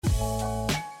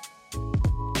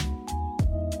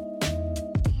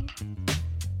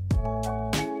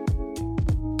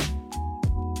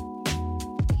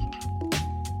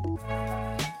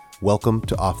Welcome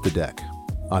to Off the Deck.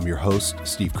 I'm your host,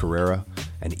 Steve Carrera,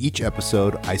 and each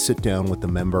episode I sit down with a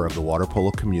member of the water polo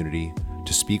community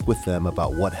to speak with them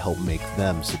about what helped make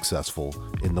them successful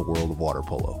in the world of water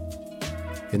polo.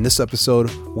 In this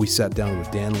episode, we sat down with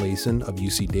Dan Layson of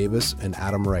UC Davis and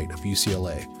Adam Wright of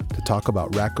UCLA to talk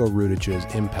about Ratko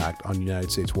Rudić's impact on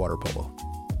United States water polo.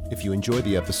 If you enjoy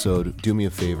the episode, do me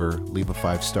a favor, leave a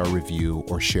 5-star review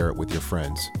or share it with your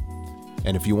friends.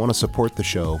 And if you want to support the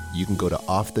show, you can go to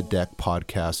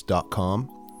offthedeckpodcast.com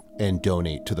and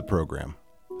donate to the program.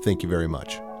 Thank you very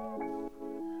much.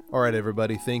 All right,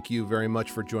 everybody. Thank you very much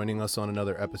for joining us on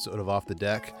another episode of Off the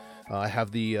Deck. I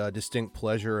have the distinct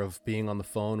pleasure of being on the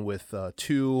phone with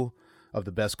two of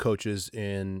the best coaches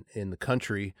in the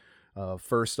country.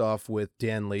 First off with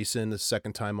Dan Layson, the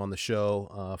second time on the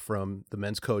show from the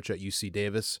men's coach at UC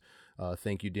Davis.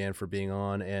 Thank you, Dan, for being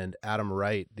on. And Adam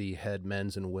Wright, the head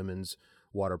men's and women's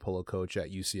water polo coach at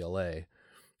UCLA.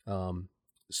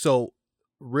 So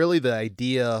really the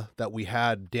idea that we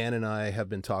had, Dan and I have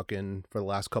been talking for the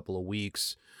last couple of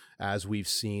weeks as we've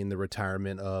seen the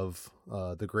retirement of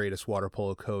the greatest water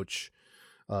polo coach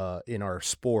in our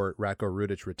sport, Ratko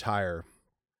Rudić, retire.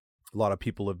 A lot of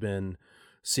people have been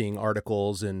seeing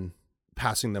articles and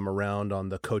passing them around on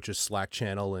the coaches Slack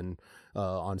channel and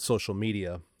on social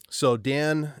media. So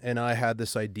Dan and I had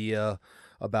this idea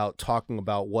about talking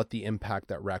about what the impact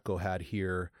that Ratko had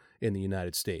here in the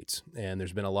United States. And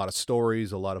there's been a lot of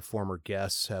stories, a lot of former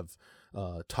guests have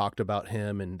talked about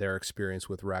him and their experience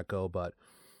with Ratko, but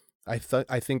I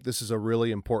think this is a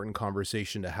really important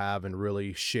conversation to have and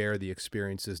really share the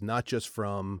experiences, not just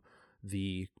from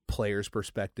the player's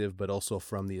perspective, but also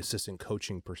from the assistant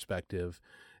coaching perspective.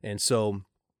 And so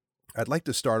I'd like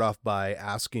to start off by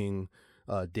asking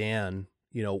Dan,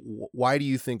 why do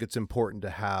you think it's important to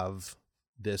have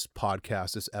this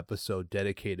podcast, this episode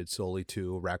dedicated solely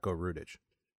to Ratko Rudić?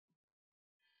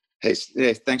 Hey,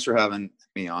 thanks for having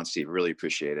me on, Steve. Really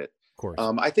appreciate it. Of course.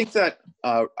 I think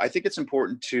it's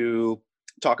important to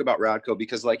talk about Ratko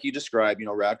because, like you described,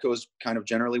 Ratko is kind of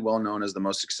generally well known as the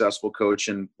most successful coach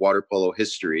in water polo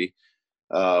history,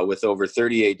 with over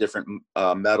 38 different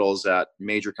medals at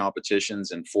major competitions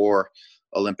and 4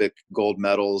 Olympic gold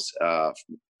medals,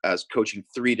 as coaching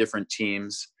 3 different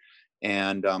teams.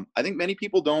 And I think many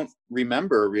people don't we're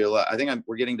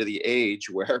getting to the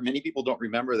age where many people don't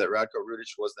remember that Ratko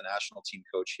Rudić was the national team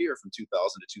coach here from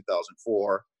 2000 to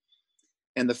 2004.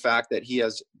 And the fact that he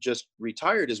has just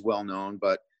retired is well known,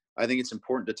 but I think it's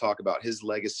important to talk about his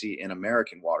legacy in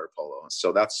American water polo.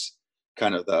 So that's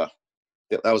kind of that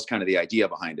was kind of the idea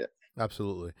behind it.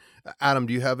 Absolutely. Adam,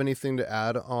 do you have anything to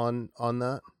add on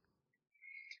that?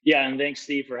 Yeah. And thanks,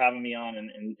 Steve, for having me on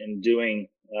and doing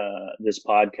this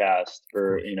podcast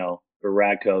for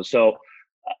Ratko. So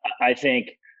I think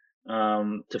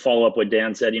to follow up what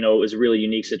Dan said, it was a really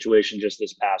unique situation just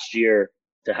this past year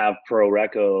to have pro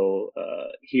Ratko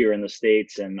here in the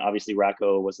States. And obviously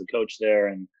Ratko was the coach there.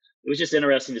 And it was just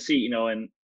interesting to see, and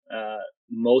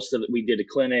most of it, we did a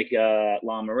clinic at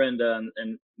La Miranda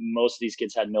and most of these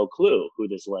kids had no clue who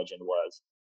this legend was.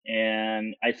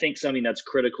 And I think something that's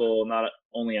critical, not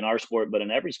only in our sport, but in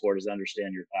every sport, is to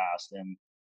understand your past. And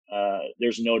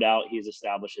there's no doubt he's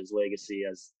established his legacy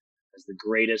as the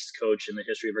greatest coach in the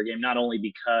history of our game, not only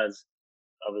because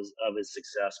of his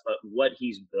success, but what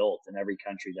he's built in every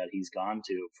country that he's gone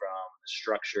to, from the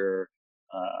structure,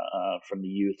 from the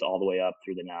youth all the way up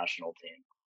through the national team.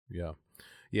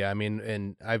 Yeah. I mean,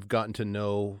 and I've gotten to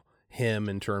know him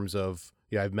in terms of,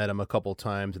 I've met him a couple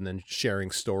times and then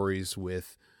sharing stories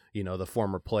with, the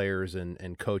former players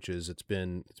and coaches. It's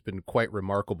been quite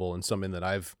remarkable and something that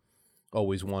I've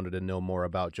always wanted to know more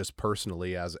about just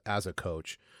personally as a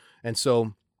coach. And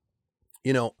so,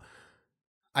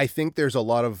 I think there's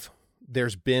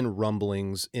been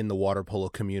rumblings in the water polo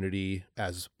community,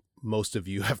 as most of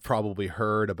you have probably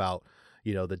heard about,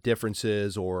 the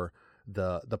differences or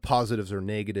the positives or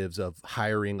negatives of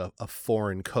hiring a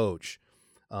foreign coach.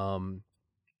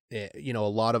 A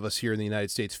lot of us here in the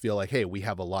United States feel like, hey, we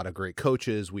have a lot of great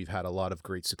coaches. We've had a lot of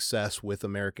great success with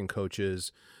American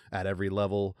coaches at every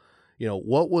level.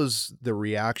 What was the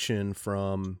reaction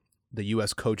from the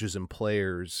U.S. coaches and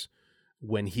players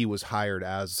when he was hired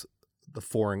as the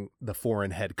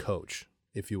foreign head coach,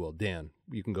 if you will? Dan,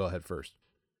 you can go ahead first.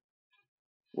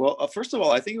 Well, first of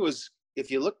all, I think it was, if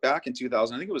you look back in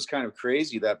 2000, I think it was kind of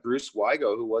crazy that Bruce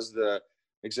Wygo, who was the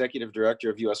executive director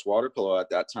of U.S. water polo at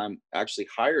that time, actually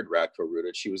hired Ratko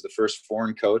Rudić. He was the first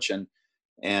foreign coach.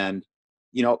 And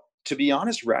to be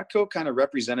honest, Ratko kind of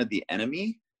represented the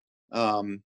enemy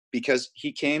because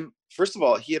he came, first of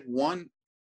all, he had won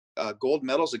gold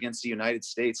medals against the United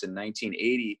States in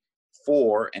 1980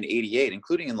 84 and 88,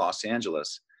 including in Los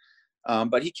Angeles.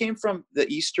 But he came from the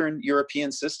Eastern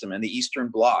European system and the Eastern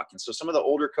Bloc. And so some of the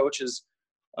older coaches,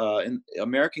 and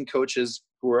American coaches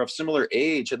who were of similar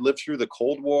age, had lived through the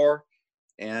Cold War.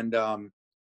 And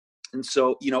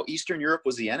so, Eastern Europe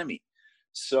was the enemy.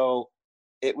 So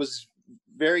it was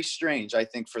very strange, I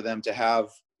think, for them to have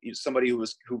somebody who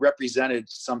represented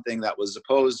something that was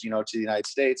opposed, to the United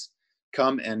States,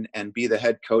 come and be the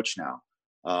head coach now.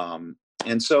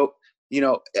 And so,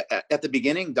 at the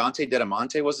beginning, Dante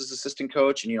Dedamonte was his assistant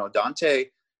coach. And, Dante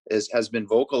has been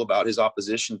vocal about his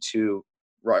opposition to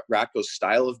Ratko's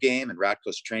style of game and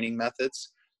Ratko's training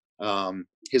methods.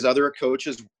 His other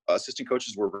assistant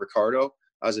coaches were Ricardo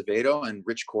Azevedo and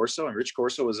Rich Corso. And Rich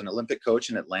Corso was an Olympic coach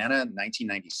in Atlanta in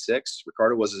 1996.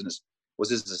 Ricardo was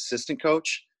his assistant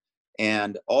coach.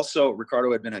 And also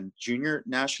Ricardo had been a junior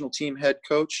national team head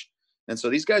coach. And so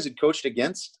these guys had coached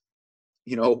against,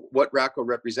 what Ratko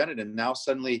represented. And now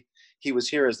suddenly he was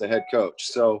here as the head coach.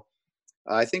 So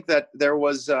I think that there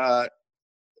was,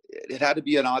 it had to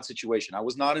be an odd situation. I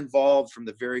was not involved from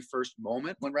the very first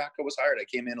moment when Ratko was hired. I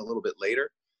came in a little bit later,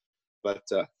 but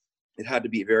it had to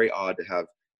be very odd to have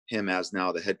him as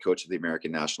now the head coach of the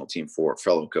American national team for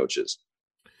fellow coaches.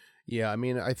 Yeah, I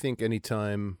mean, I think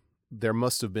anytime there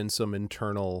must have been some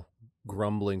internal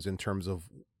grumblings in terms of,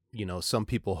 some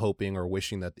people hoping or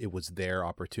wishing that it was their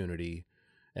opportunity,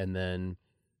 and then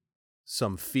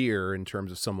some fear in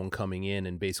terms of someone coming in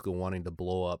and basically wanting to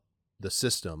blow up the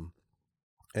system.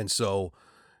 And so,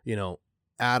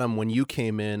 Adam, when you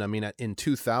came in, I mean, in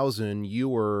 2000, you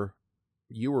were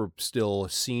still a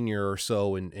senior or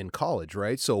so in college,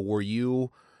 right? So were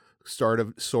you sort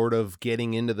of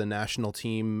getting into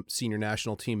the senior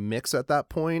national team mix at that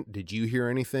point? Did you hear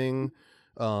anything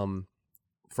from,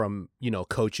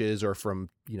 coaches or from,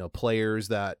 players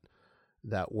that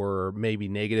were maybe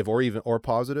negative or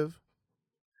positive?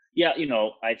 Yeah.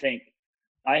 I think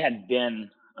I had been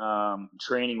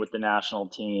training with the national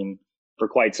team for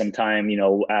quite some time,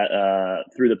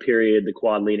 through the period, the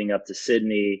quad leading up to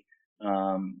Sydney.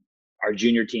 Our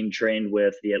junior team trained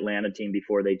with the Atlanta team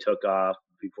before they took off,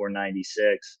 before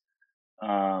 96.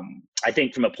 I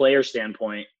think from a player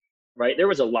standpoint, right, there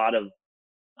was a lot of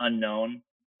unknown,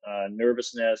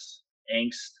 nervousness,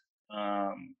 angst,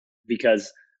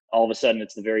 because all of a sudden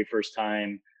it's the very first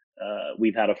time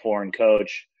we've had a foreign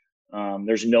coach.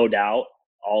 There's no doubt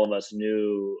all of us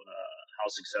knew how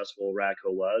successful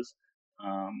Ratko was.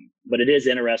 But it is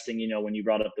interesting, when you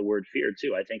brought up the word fear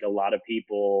too. I think a lot of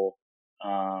people,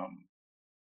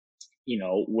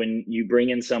 when you bring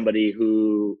in somebody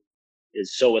who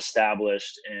is so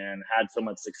established and had so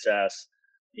much success,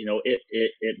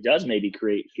 it does maybe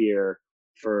create fear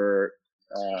for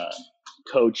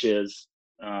coaches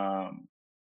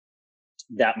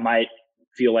that might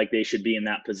feel like they should be in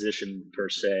that position per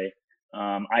se.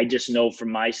 I just know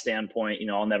from my standpoint,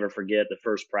 I'll never forget the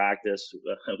first practice.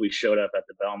 We showed up at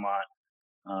the Belmont,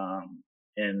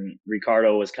 and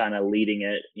Ricardo was kind of leading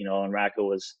it, and Ratko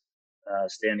was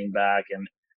standing back, and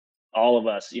all of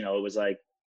us, it was like,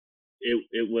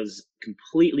 it was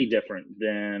completely different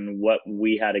than what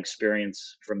we had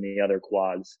experienced from the other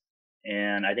quads.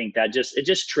 And I think that it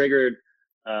just triggered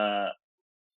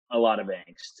a lot of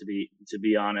angst, to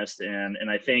be honest. And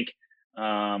I think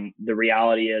the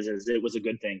reality is it was a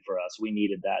good thing for us. We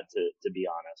needed that, to be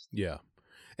honest. Yeah.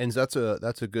 And that's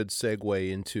a good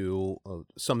segue into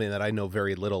something that I know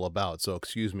very little about. So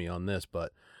excuse me on this,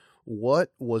 but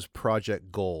what was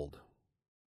Project Gold?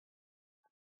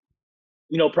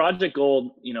 Project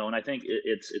Gold, and I think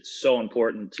it's so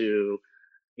important to,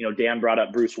 Dan brought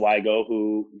up Bruce Wygo,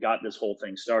 who got this whole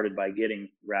thing started by getting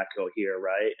Ratko here,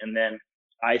 right? And then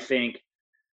I think,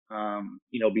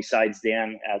 besides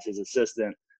Dan as his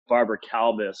assistant, Barbara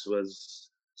Calbus was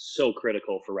so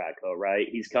critical for Ratko, right?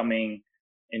 He's coming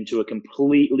into a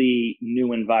completely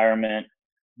new environment,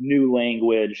 new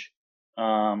language,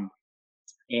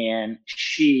 and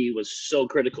she was so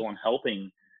critical in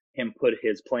helping him put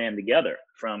his plan together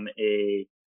from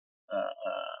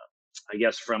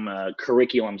from a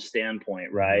curriculum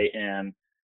standpoint, right? And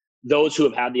those who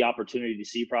have had the opportunity to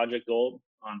see Project Gold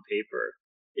on paper,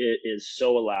 it is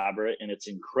so elaborate and it's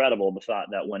incredible the thought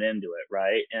that went into it,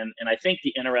 right? And I think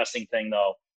the interesting thing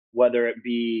though, whether it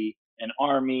be an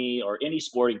army or any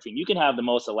sporting team, you can have the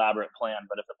most elaborate plan,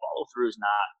 but if the follow through is not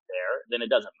there, then it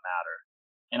doesn't matter.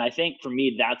 And I think for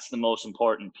me, that's the most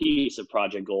important piece of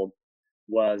Project Gold,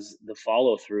 was the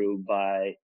follow through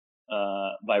by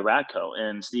Ratko.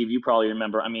 And Steve, you probably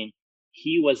remember, I mean,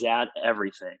 he was at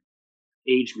everything,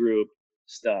 age group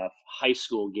stuff, high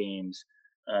school games,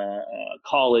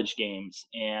 college games.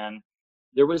 And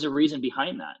there was a reason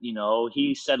behind that.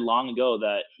 He said long ago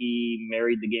that he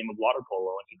married the game of water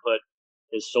polo, and he put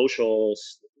his social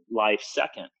life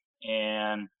second.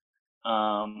 And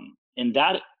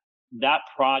that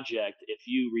project, if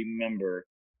you remember,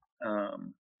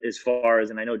 as far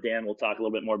as, and I know Dan will talk a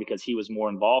little bit more because he was more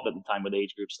involved at the time with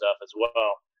age group stuff as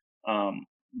well,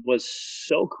 was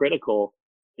so critical.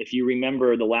 If you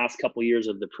remember, the last couple of years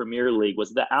of the Premier League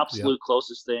was the absolute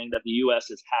closest thing that the U.S.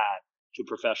 has had to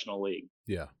professional league.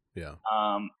 Yeah.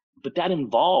 But that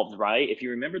involved, right, if you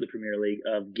remember the Premier League,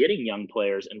 of getting young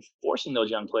players and forcing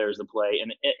those young players to play.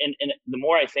 And the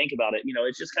more I think about it,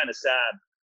 it's just kind of sad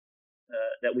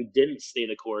that we didn't stay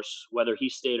the course, whether he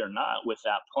stayed or not, with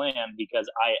that plan, because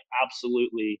I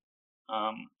absolutely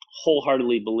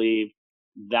wholeheartedly believe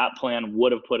that plan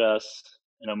would have put us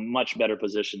in a much better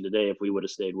position today if we would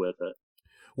have stayed with it.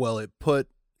 Well,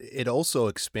 it also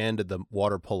expanded the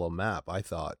water polo map, I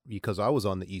thought, because I was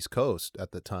on the East Coast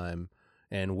at the time,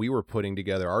 and we were putting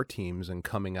together our teams and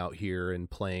coming out here and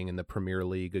playing in the Premier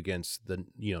League against the,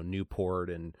 Newport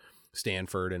and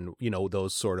Stanford and,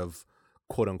 those sort of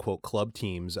quote unquote club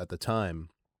teams at the time.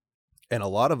 And a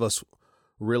lot of us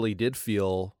really did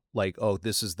feel like, oh,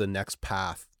 this is the next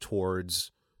path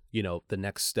towards, the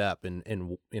next step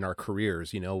in our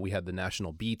careers. We had the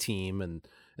national B team and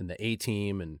the A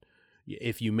team. And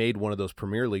if you made one of those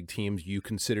Premier League teams, you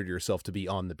considered yourself to be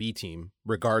on the B team,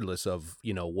 regardless of,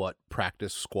 what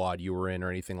practice squad you were in or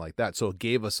anything like that. So it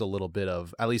gave us a little bit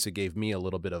of, at least it gave me a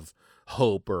little bit of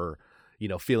hope, or,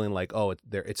 feeling like, oh,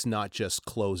 it's not just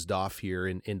closed off here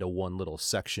into one little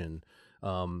section.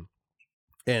 And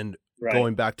right.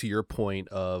 Going back to your point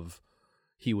of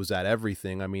he was at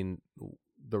everything. I mean,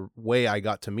 the way I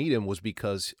got to meet him was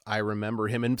because I remember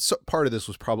him, and so part of this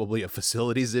was probably a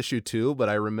facilities issue too, but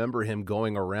I remember him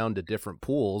going around to different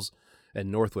pools,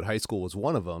 and Northwood High School was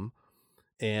one of them,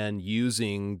 and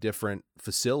using different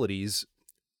facilities,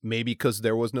 maybe because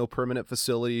there was no permanent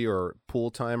facility or pool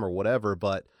time or whatever,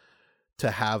 but to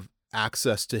have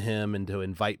access to him and to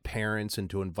invite parents and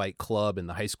to invite club and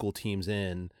the high school teams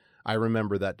in. I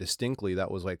remember that distinctly.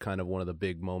 That was like kind of one of the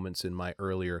big moments in my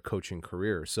earlier coaching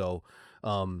career. So,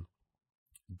 Dan,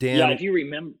 yeah, if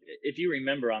you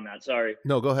remember on that, sorry.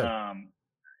 No, go ahead.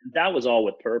 That was all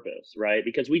with purpose, right?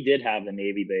 Because we did have the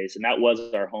Navy base, and that was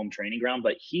our home training ground,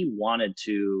 but he wanted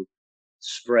to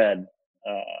spread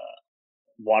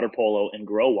water polo and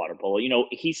grow water polo.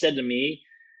 He said to me,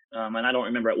 and I don't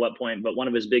remember at what point, but one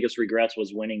of his biggest regrets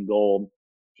was winning gold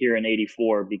here in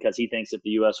 '84, because he thinks if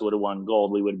the U.S. would have won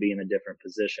gold, we would be in a different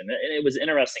position. And it was an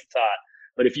interesting thought.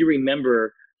 But if you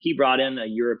remember, he brought in a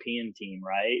European team,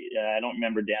 right? I don't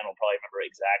remember. Dan will probably remember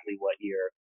exactly what year.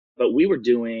 But we were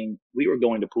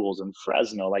going to pools in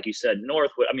Fresno, like you said,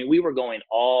 Northwood. I mean, we were going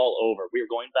all over. We were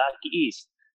going back east.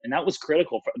 And that was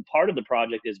critical. Part of the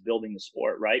project is building the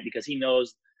sport, right? Because he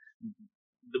knows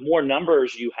the more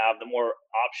numbers you have, the more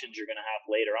options you're going to have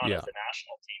later on as a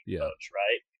national team coach,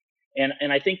 right?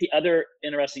 And I think the other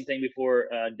interesting thing, before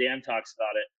Dan talks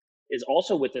about it, is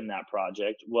also within that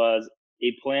project was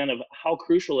a plan of how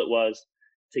crucial it was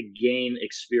to gain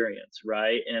experience,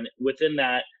 right? And within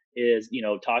that is,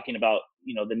 talking about,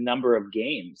 the number of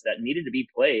games that needed to be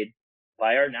played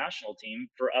by our national team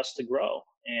for us to grow.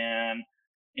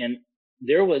 And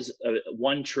there was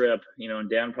one trip, and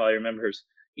Dan probably remembers,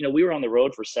 we were on the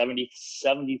road for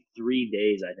 73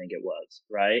 days, I think it was,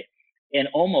 right? And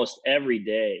almost every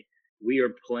day we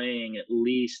are playing at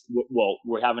least,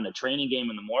 we're having a training game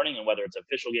in the morning, and whether it's an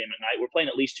official game at night, we're playing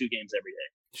at least 2 games every day.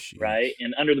 Jeez. Right?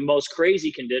 And under the most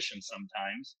crazy conditions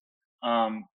sometimes.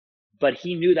 But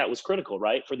he knew that was critical,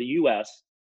 right? For the U.S.,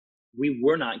 we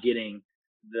were not getting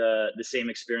the same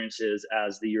experiences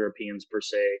as the Europeans per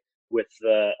se, with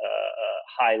the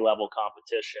high level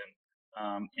competition.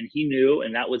 And he knew,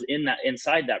 and that was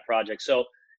inside that project. So,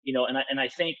 and I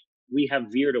think we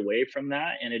have veered away from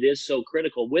that, and it is so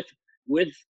critical with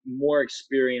more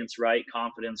experience, right?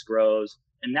 Confidence grows.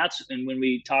 And when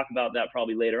we talk about that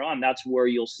probably later on, that's where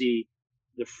you'll see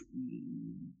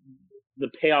the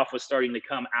payoff was starting to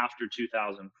come after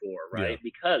 2004, right? Yeah.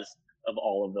 Because of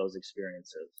all of those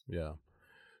experiences. Yeah.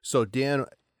 So Dan,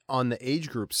 on the age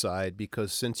group side,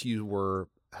 because since you were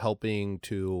helping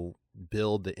to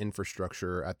build the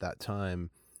infrastructure at that time,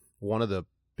 one of the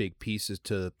big pieces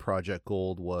to Project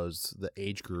Gold was the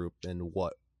age group and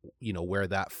what, where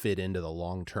that fit into the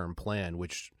long-term plan,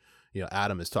 which,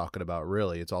 Adam is talking about.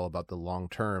 Really, it's all about the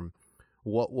long-term.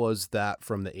 What was that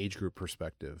from the age group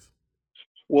perspective?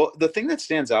 Well, the thing that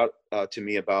stands out to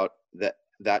me about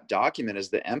that document is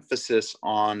the emphasis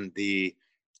on the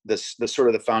sort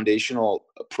of the foundational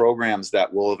programs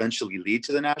that will eventually lead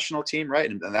to the national team, right?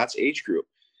 And that's age group.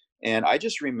 And I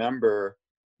just remember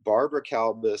Barbara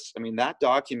Kalbas. I mean, that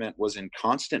document was in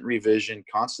constant revision,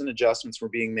 constant adjustments were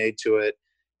being made to it.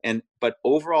 But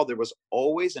overall, there was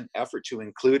always an effort to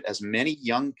include as many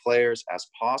young players as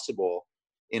possible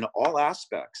in all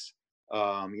aspects.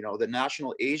 The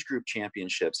national age group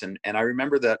championships. And I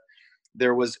remember that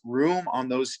there was room on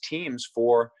those teams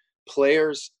for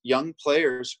players, young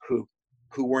players who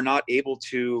were not able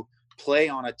to play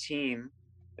on a team,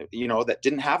 that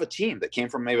didn't have a team, that came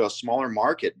from maybe a smaller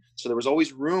market. So there was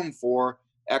always room for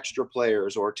extra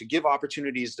players, or to give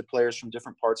opportunities to players from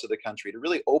different parts of the country, to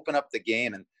really open up the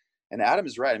game. And Adam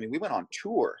is right. I mean, we went on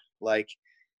tour, like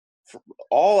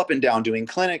all up and down, doing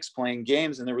clinics, playing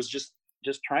games. And there was just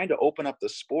trying to open up the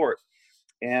sport.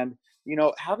 And,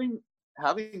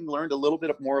 having learned a little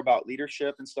bit more about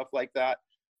leadership and stuff like that,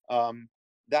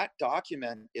 that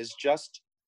document is just,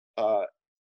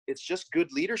 it's just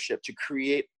good leadership to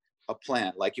create a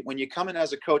plan. Like when you come in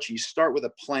as a coach, you start with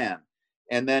a plan,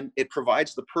 and then it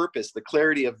provides the purpose, the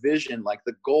clarity of vision, like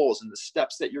the goals and the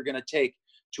steps that you're going to take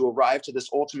to arrive to this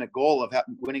ultimate goal of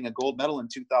winning a gold medal in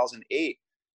 2008.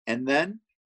 And then,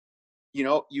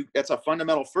 that's a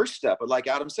fundamental first step. But like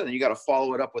Adam said, then you got to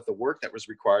follow it up with the work that was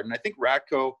required. And I think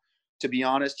Ratko, to be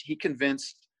honest, he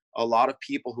convinced a lot of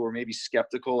people who were maybe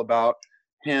skeptical about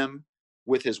him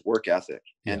with his work ethic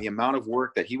and the amount of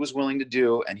work that he was willing to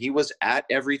do. And he was at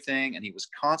everything, and he was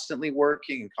constantly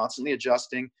working and constantly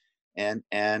adjusting. And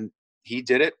he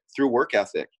did it through work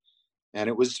ethic. And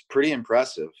it was pretty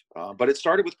impressive. But it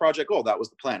started with Project Gold. That was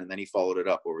the plan. And then he followed it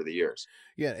up over the years.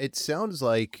 Yeah, it sounds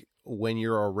like when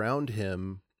you're around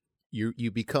him,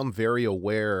 you become very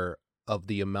aware of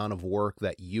the amount of work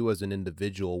that you as an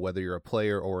individual, whether you're a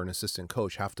player or an assistant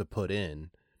coach, have to put in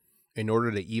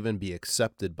order to even be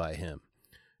accepted by him.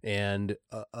 And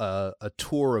a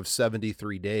tour of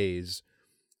 73 days,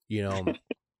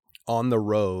 on the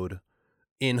road,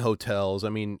 in hotels. I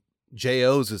mean,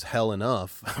 JO's is hell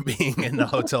enough being in the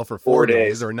hotel for 4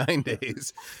 days or 9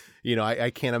 days. I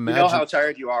can't imagine. You know how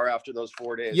tired you are after those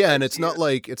 4 days. Yeah, and it's not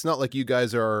like you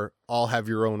guys all have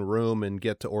your own room and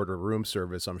get to order room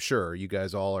service. I'm sure you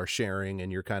guys all are sharing,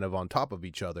 and you're kind of on top of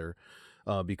each other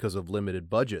because of limited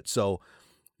budget. So,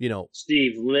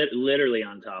 Steve, literally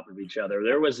on top of each other.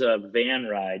 There was a van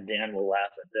ride. Dan will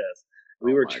laugh at this.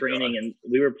 We were training and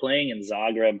we were playing in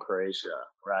Zagreb, Croatia,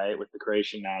 right, with the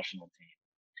Croatian national team.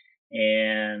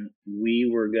 And we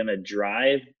were going to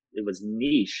drive. It was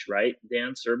Niš, right,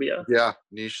 Dan, Serbia? Yeah,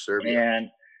 Niš, Serbia. And,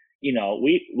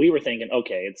 we were thinking,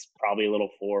 okay, it's probably a little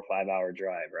 4 or 5 hour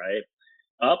drive, right?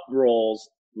 Up rolls,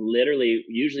 literally,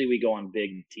 usually we go on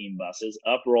big team buses.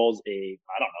 Up rolls I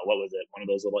don't know, what was it? One of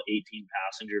those little 18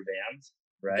 passenger vans,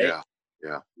 right? Yeah.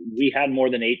 We had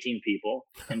more than 18 people.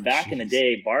 And back in the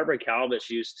day, Barbara Kalbas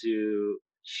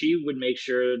she would make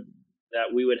sure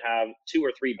that we would have 2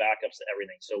 or 3 backups to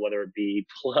everything. So whether it be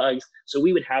plugs, so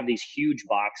we would have these huge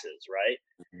boxes, right?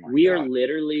 We are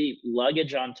literally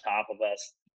luggage on top of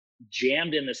us,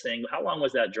 jammed in this thing. How long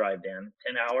was that drive, Dan?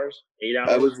 10 hours? 8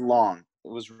 hours? It was long.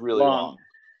 It was really long.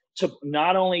 To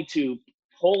not only to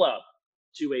pull up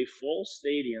to a full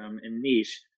stadium in Niš,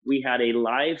 we had a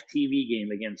live TV game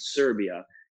against Serbia.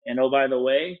 And oh, by the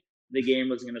way, the game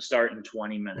was going to start in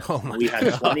 20 minutes. We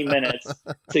had 20 minutes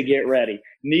to get ready.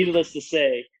 Needless to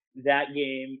say, that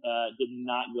game did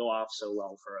not go off so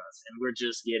well for us. And we're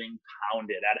just getting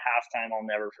pounded. At halftime, I'll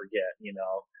never forget,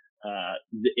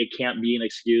 it can't be an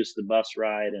excuse, the bus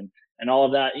ride and all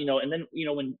of that, and then,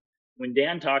 when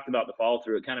Dan talked about the follow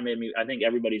through, it kind of made me, I think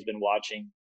everybody's been watching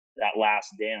that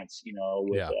Last Dance,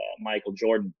 with Michael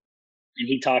Jordan. And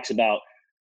he talks about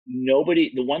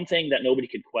the one thing that nobody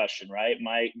could question, right?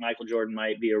 Michael Jordan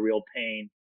might be a real pain,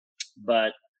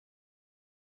 but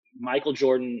Michael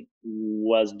Jordan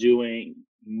was doing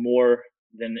more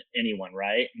than anyone,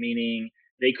 right? Meaning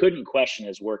they couldn't question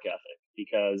his work ethic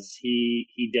because he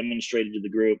demonstrated to the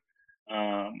group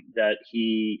that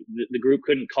the group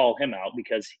couldn't call him out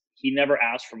because he never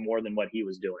asked for more than what he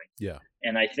was doing. Yeah.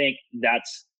 And I think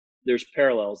there's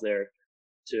parallels there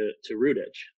to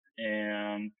Rudic.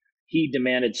 And he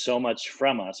demanded so much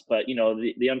from us. But,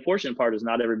 the unfortunate part is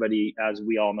not everybody, as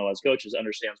we all know as coaches,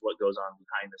 understands what goes on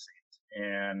behind the scenes.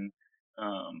 And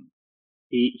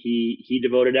he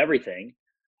devoted everything,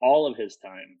 all of his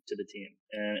time to the team.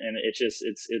 And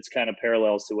it's kind of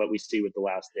parallels to what we see with The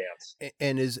Last Dance.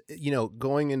 And is,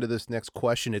 going into this next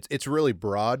question, it's really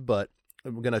broad, but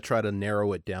I'm going to try to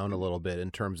narrow it down a little bit in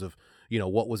terms of,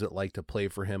 what was it like to play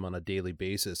for him on a daily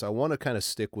basis? I want to kind of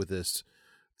stick with this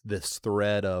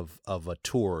thread of a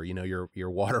tour, your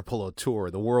water polo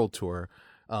tour, the world tour.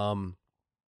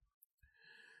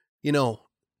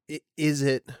 Is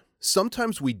it,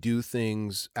 sometimes we do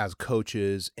things as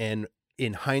coaches, and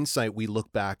in hindsight, we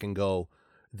look back and go,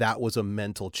 that was a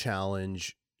mental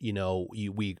challenge. You know,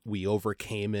 we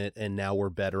overcame it, and now we're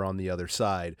better on the other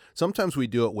side. Sometimes we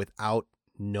do it without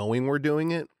knowing we're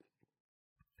doing it.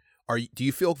 Do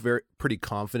you feel pretty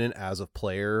confident as a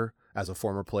player, as a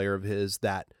former player of his,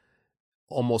 that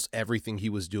almost everything he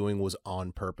was doing was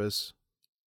on purpose?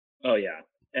 Oh yeah,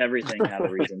 everything had a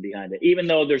reason behind it. Even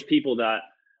though there's people that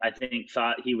I think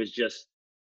thought he was just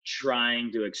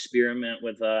trying to experiment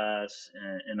with us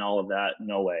and all of that.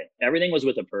 No way. Everything was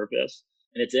with a purpose.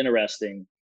 And it's interesting.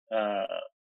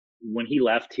 When he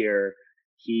left here,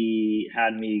 he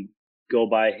had me go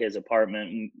by his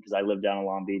apartment because I lived down in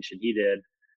Long Beach and he did.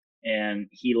 And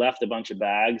he left a bunch of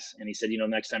bags and he said,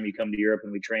 next time you come to Europe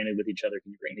and we train with each other,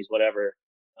 can you bring these, whatever?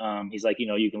 He's like,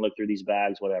 you can look through these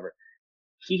bags, whatever.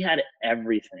 He had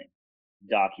everything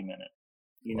documented,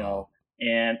 Wow.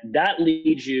 and that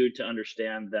leads you to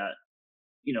understand that,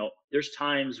 there's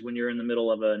times when you're in the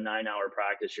middle of a 9-hour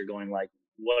practice, you're going like,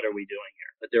 what are we doing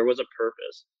here? But there was a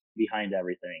purpose behind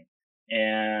everything.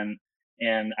 And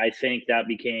I think that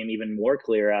became even more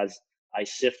clear as I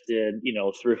sifted,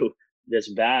 through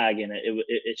this bag, and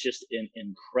it's just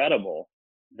incredible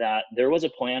that there was a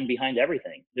plan behind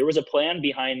everything. There was a plan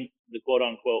behind the quote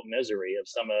unquote misery of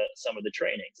some of the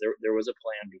trainings. There was a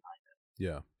plan behind it.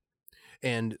 Yeah.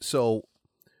 And so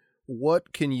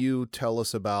what can you tell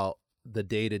us about the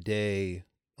day-to-day,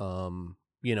 and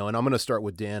I'm going to start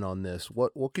with Dan on this.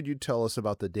 What could you tell us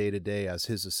about the day-to-day as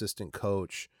his assistant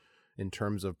coach in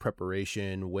terms of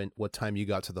preparation, what time you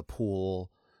got to the pool,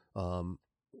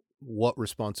 what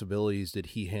responsibilities did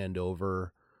he hand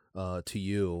over to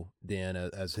you, Dan,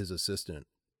 as his assistant?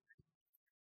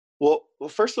 Well,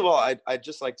 first of all, I'd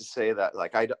just like to say that,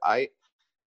 like,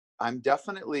 I'm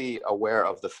definitely aware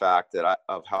of the fact that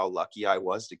of how lucky I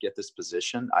was to get this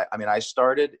position. I mean, I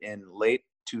started in late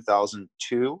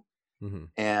 2002, mm-hmm.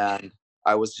 and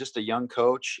I was just a young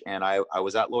coach, and I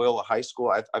was at Loyola High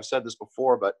School. I've said this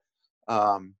before, but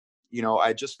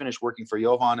I just finished working for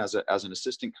Jovan as an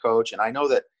assistant coach, and I know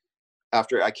that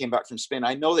after I came back from Spain,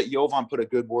 I know that Jovan put a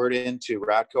good word into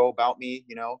Radko about me,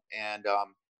 and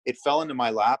it fell into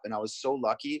my lap, and I was so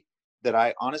lucky that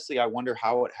I wonder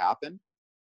how it happened.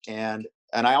 And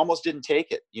I almost didn't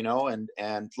take it,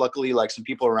 and luckily, like, some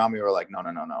people around me were like, no,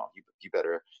 you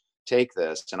better take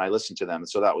this. And I listened to them.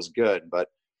 So that was good. But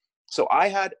so I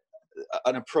had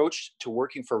an approach to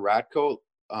working for Radko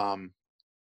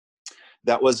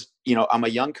that was, I'm a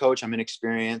young coach, I'm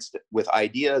inexperienced with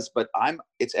ideas, but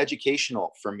it's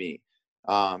educational for me.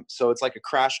 So it's like a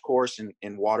crash course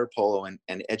in water polo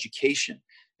and education.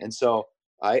 And so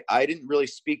I didn't really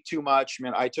speak too much.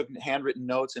 Man, I took handwritten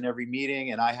notes in every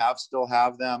meeting, and I still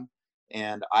have them.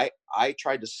 And I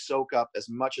tried to soak up as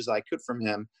much as I could from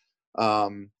him.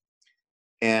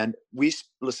 And we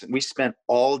spent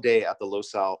all day at the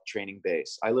Los Al training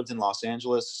base. I lived in Los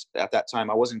Angeles at that time.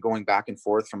 I wasn't going back and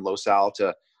forth from Los Al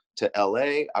to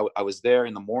LA. I was there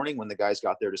in the morning when the guys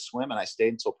got there to swim, and I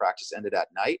stayed until practice ended at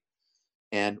night.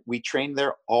 And we trained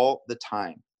there all the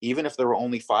time, even if there were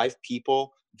only 5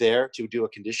 people there to do a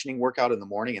conditioning workout in the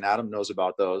morning. And Adam knows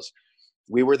about those.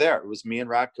 We were there. It was me and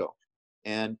Radko.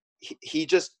 And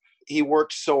he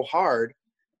worked so hard.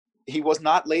 He was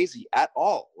not lazy at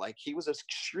all. Like, he was an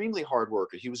extremely hard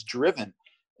worker. He was driven,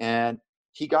 and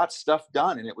he got stuff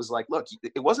done. And it was like, look,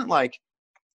 it wasn't like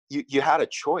you had a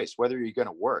choice whether you're going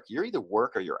to work. You're either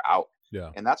work or you're out.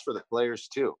 Yeah. And that's for the players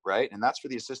too, right? And that's for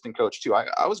the assistant coach too.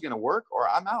 I was going to work or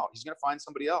I'm out. He's going to find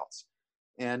somebody else.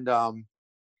 And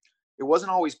it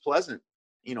wasn't always pleasant,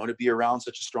 to be around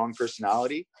such a strong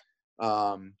personality.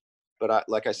 But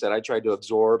like I said, I tried to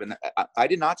absorb, and I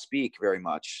did not speak very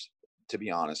much, to be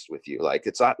honest with you. Like,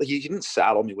 it's not, he didn't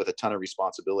saddle me with a ton of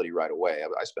responsibility right away.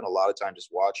 I spent a lot of time just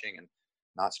watching and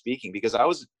not speaking, because I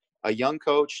was a young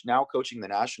coach now coaching the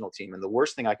national team. And the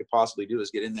worst thing I could possibly do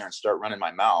is get in there and start running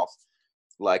my mouth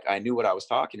like I knew what I was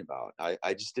talking about.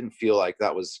 I just didn't feel like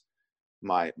that was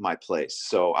my place.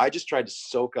 So I just tried to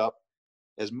soak up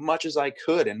as much as I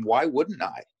could. And why wouldn't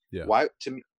I? Yeah. Why,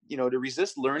 to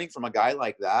resist learning from a guy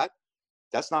like that,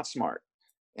 that's not smart.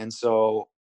 And so,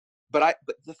 but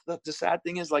the sad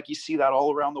thing is, like, you see that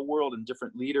all around the world in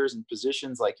different leaders and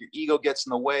positions. Like, your ego gets in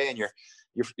the way, and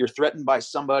you're threatened by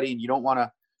somebody, and you don't want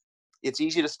to. It's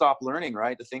easy to stop learning,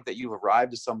 right? To think that you've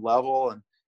arrived at some level,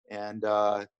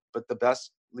 but the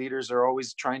best leaders are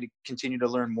always trying to continue to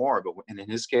learn more. And in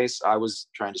his case, I was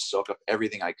trying to soak up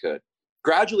everything I could.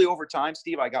 Gradually over time,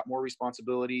 Steve, I got more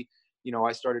responsibility.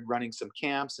 I started running some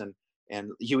camps,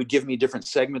 and he would give me different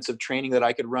segments of training that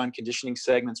I could run, conditioning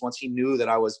segments, once he knew that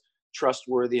I was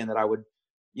trustworthy and that I would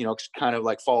kind of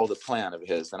like follow the plan of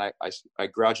his. Then I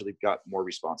gradually got more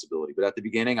responsibility. But at the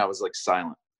beginning, I was like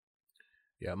silent.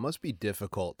 Yeah, it must be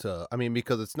difficult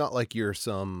because it's not like you're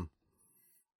some,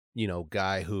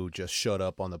 guy who just showed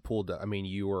up on the pool.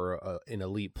 You were an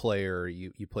elite player.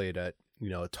 You played at,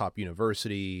 a top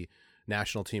university,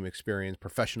 national team experience,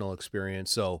 professional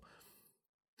experience. So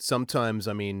sometimes,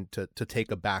 to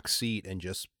take a back seat and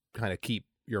just kind of keep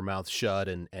your mouth shut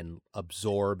and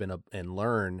absorb and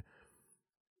learn,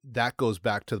 that goes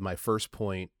back to my first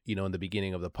point, in the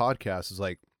beginning of the podcast, is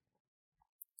like,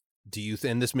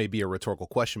 and this may be a rhetorical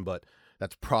question, but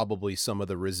that's probably some of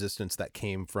the resistance that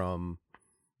came from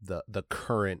the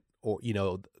current, or,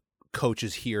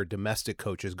 coaches here, domestic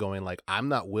coaches, going like, I'm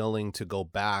not willing to go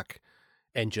back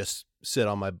and just sit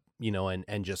on my,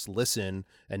 and just listen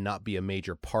and not be a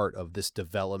major part of this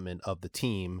development of the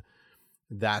team.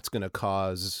 That's going to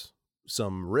cause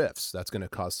some rifts. That's going to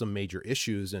cause some major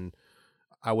issues. And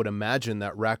I would imagine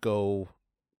that Ratko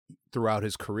throughout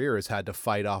his career has had to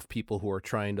fight off people who are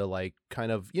trying to, like,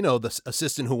 kind of, the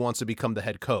assistant who wants to become the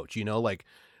head coach, like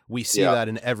we see that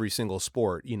in every single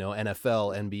sport,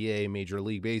 NFL, NBA, Major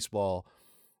League Baseball,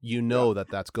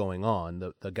 that's going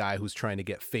on. The guy who's trying to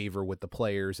get favor with the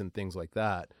players and things like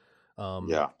that.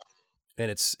 And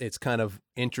it's kind of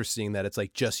interesting that it's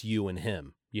like just you and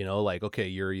him, like, okay,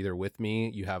 you're either with me,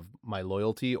 you have my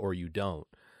loyalty, or you don't.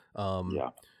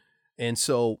 And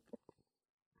so,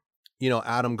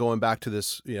 Adam, going back to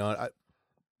this,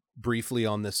 briefly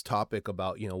on this topic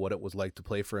about, what it was like to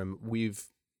play for him, we've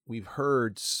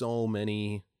heard so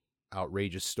many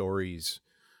outrageous stories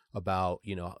about,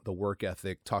 the work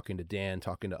ethic, talking to Dan,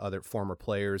 talking to other former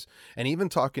players, and even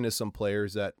talking to some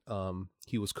players that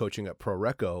he was coaching at Pro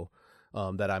Reco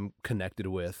that I'm connected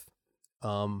with.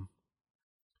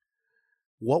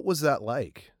 What was that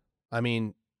like? I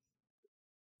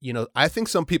think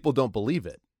some people don't believe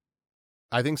it.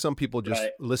 I think some people just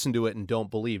listen to it and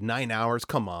don't believe. 9 hours,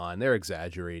 come on, they're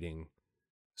exaggerating.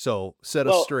 So set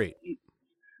us straight.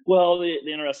 Well, the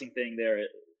interesting thing there,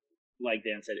 like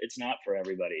Dan said, it's not for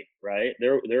everybody, right?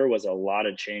 There was a lot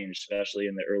of change, especially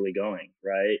in the early going,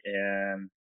 right?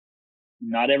 And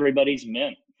not everybody's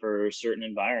meant for certain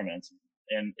environments.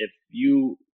 And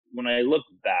when I look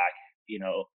back,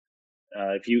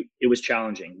 it was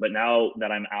challenging, but now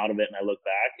that I'm out of it and I look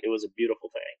back, it was a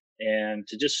beautiful thing. And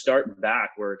to just start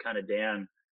back where kind of Dan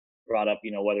brought up,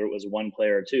 whether it was one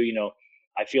player or two,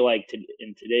 I feel like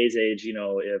in today's age,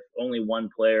 if only one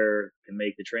player can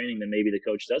make the training, then maybe the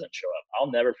coach doesn't show up.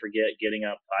 I'll never forget getting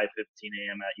up 5:15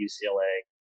 a.m. at UCLA,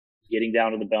 getting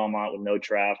down to the Belmont with no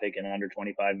traffic in under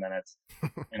 25 minutes.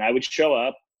 And I would show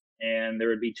up and there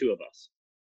would be two of us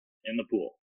in the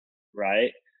pool,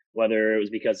 right? Whether it was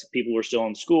because people were still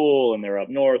in school and they're up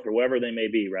north or wherever they may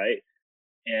be, right?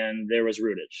 And there was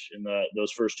Rudich in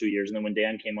those first 2 years. And then when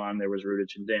Dan came on, there was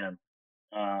Rudich and Dan.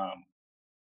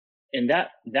 And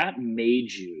that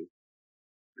made you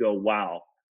go, wow,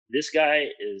 this guy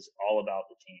is all about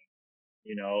the team,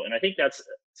 and I think that's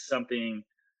something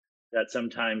that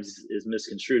sometimes is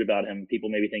misconstrued about him. People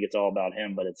maybe think it's all about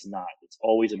him, but it's not. It's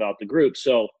always about the group.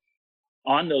 So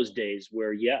on those days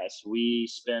where, yes, we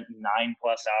spent 9+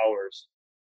 hours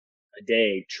a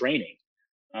day training,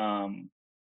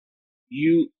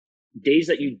 days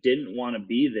that you didn't want to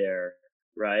be there,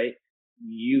 right?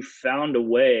 You found a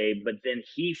way, but then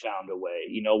he found a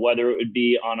way, whether it would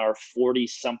be on our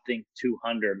 40-something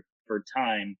 200 for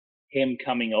time, him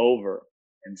coming over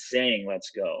and saying, let's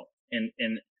go. And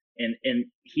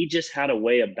he just had a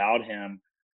way about him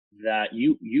that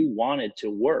you wanted to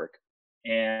work.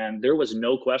 And there was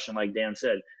no question, like Dan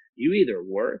said, you either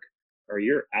work or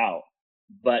you're out.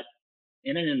 But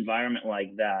in an environment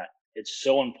like that, it's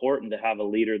so important to have a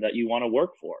leader that you want to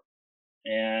work for.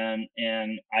 And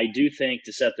I do think,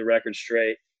 to set the record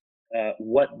straight,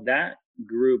 what that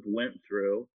group went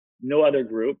through, no other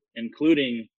group,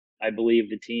 including, I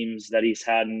believe, the teams that he's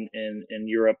had in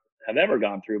Europe, have ever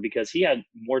gone through, because he had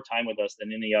more time with us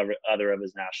than any other of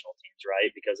his national teams,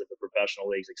 right? Because of the professional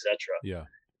leagues, etc. Yeah.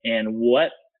 And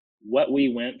what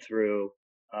we went through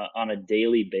on a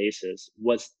daily basis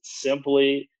was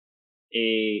simply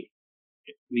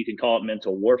we could call it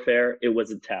mental warfare. It was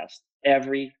a test.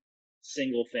 Every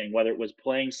single thing, whether it was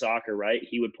playing soccer, right?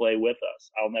 He would play with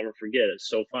us. I'll never forget. It's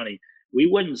so funny. We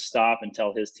wouldn't stop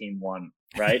until his team won,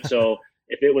 right? So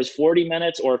if it was 40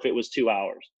 minutes or if it was 2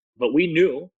 hours, but we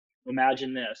knew,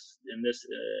 imagine this, in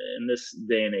this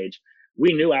day and age,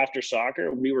 we knew after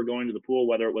soccer, we were going to the pool,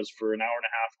 whether it was for an hour and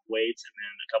a half of weights and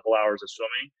then a couple hours of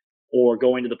swimming, or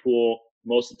going to the pool.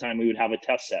 Most of the time we would have a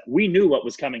test set. We knew what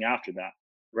was coming after that,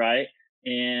 right?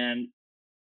 And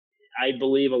I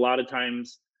believe a lot of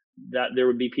times that there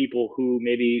would be people who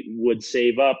maybe would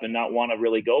save up and not want to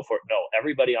really go for it. No,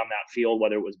 everybody on that field,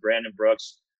 whether it was Brandon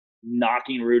Brooks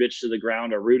knocking Rudich to the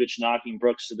ground or Rudich knocking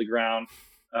Brooks to the ground,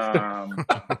 I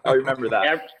remember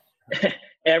that.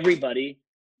 Everybody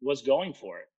was going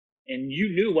for it, and you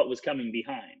knew what was coming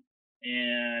behind.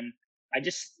 And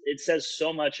it says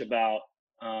so much about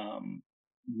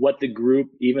what the group,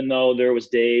 even though there was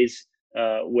days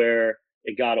where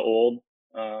it got old,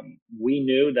 we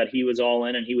knew that he was all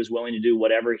in and he was willing to do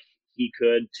whatever he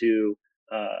could to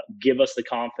give us the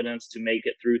confidence to make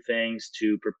it through things,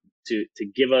 to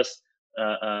give us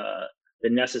the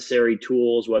necessary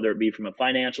tools, whether it be from a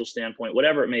financial standpoint,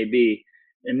 whatever it may be.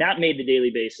 And that made the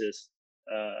daily basis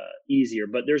easier.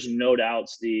 But there's no doubt,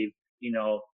 Steve,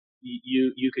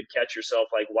 you could catch yourself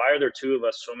like, why are there two of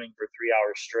us swimming for 3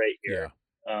 hours straight here?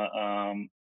 Yeah.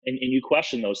 And you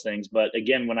question those things. But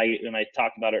again, when I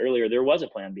talked about it earlier, there was a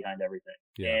plan behind everything.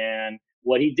 Yeah. And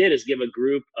what he did is give a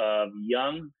group of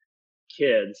young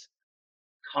kids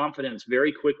confidence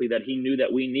very quickly that he knew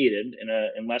that we needed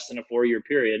in less than a 4-year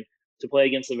period to play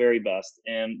against the very best.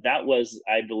 And that was,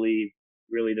 I believe,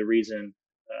 really the reason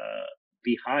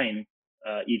behind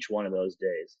each one of those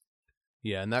days.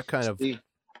 Yeah, and that kind of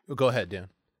go ahead, Dan.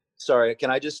 Sorry, can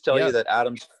I just tell you that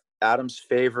Adam's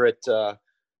favorite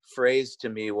phrase to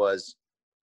me was,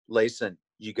 Layson,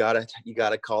 you gotta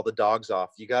call the dogs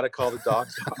off. You gotta call the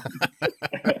dogs off.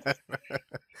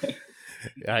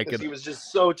 Because he was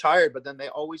just so tired, but then they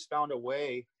always found a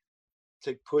way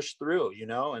to push through,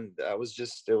 and it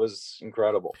was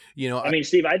incredible. I mean,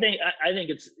 Steve, I think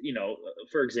it's,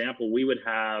 for example, we would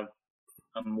have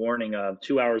a morning of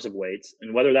 2 hours of weights,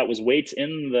 and whether that was weights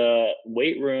in the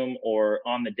weight room or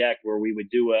on the deck where we would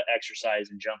do an exercise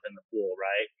and jump in the pool,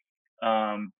 right?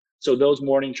 So those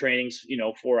morning trainings,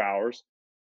 4 hours,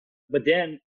 but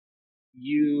then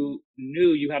you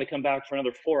knew you had to come back for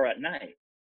another 4 at night,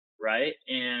 right?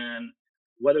 And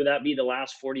whether that be the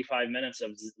last 45 minutes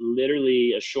of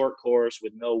literally a short course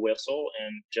with no whistle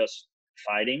and just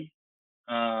fighting,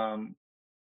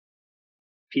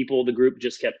 the group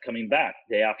just kept coming back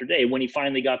day after day when he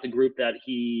finally got the group that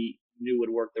he knew would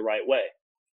work the right way.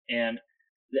 And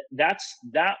that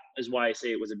is why I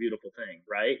say it was a beautiful thing,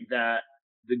 right? That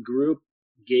the group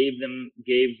gave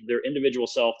their individual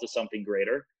self to something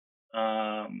greater.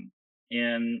 And,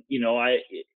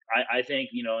 I think,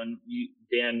 and you,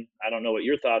 Dan, I don't know what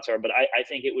your thoughts are, but I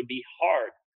think it would be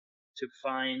hard to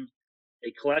find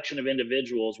a collection of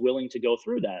individuals willing to go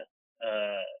through that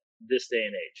this day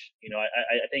and age.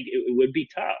 I think it would be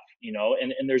tough,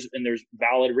 and there's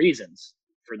valid reasons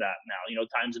for that now.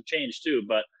 Times have changed too,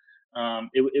 but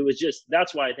it was just,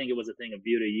 that's why I think it was a thing of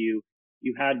beauty.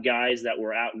 You had guys that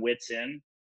were at wits end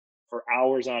for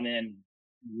hours on end,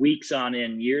 weeks on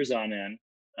end, years on end,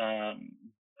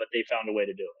 but they found a way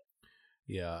to do it.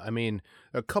 Yeah, I mean,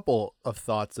 a couple of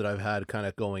thoughts that I've had kind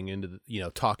of going into,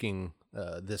 talking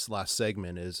this last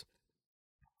segment is,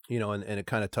 and it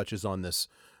kind of touches on this,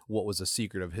 what was the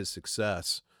secret of his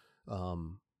success.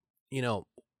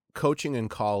 Coaching in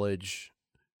college,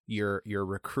 you're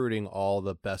recruiting all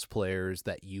the best players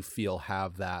that you feel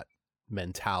have that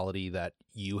mentality that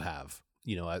you have,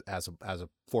 as a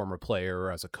former player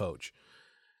or as a coach.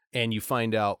 And you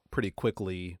find out pretty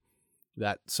quickly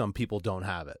that some people don't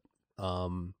have it.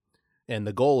 And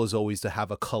the goal is always to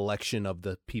have a collection of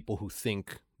the people who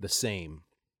think the same.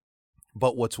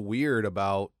 But what's weird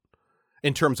about,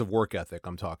 in terms of work ethic,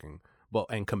 I'm talking,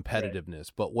 and competitiveness,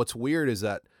 right. But what's weird is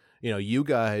that, you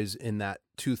guys in that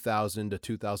 2000 to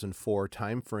 2004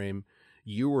 timeframe,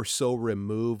 you were so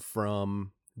removed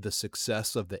from the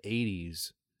success of the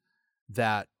 80s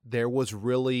that there was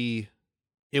really,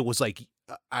 it was like,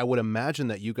 I would imagine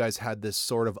that you guys had this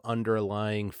sort of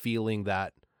underlying feeling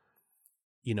that,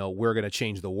 we're going to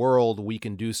change the world. We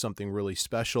can do something really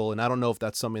special. And I don't know if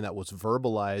that's something that was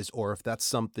verbalized or if that's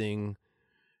something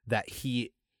that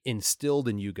he instilled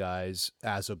in you guys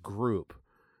as a group.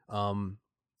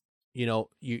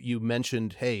 You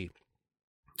mentioned, hey,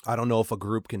 I don't know if a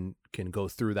group can go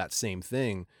through that same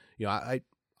thing. I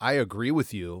agree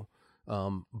with you.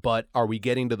 But are we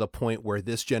getting to the point where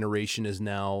this generation is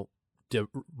now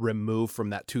removed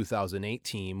from that 2008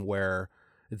 team where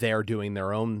they're doing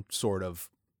their own sort of,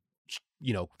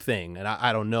 thing? And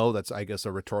I don't know, that's, I guess,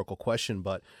 a rhetorical question,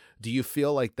 but do you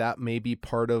feel like that may be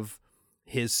part of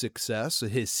his success?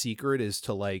 His secret is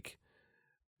to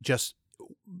just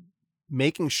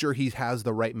making sure he has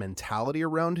the right mentality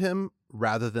around him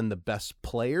rather than the best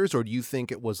players? Or do you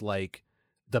think it was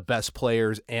the best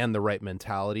players and the right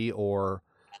mentality? Or,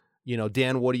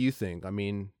 Dan, what do you think? I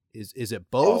mean, is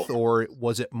it both, or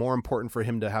was it more important for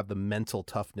him to have the mental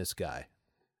toughness guy?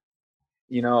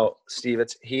 Steve,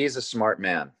 he's a smart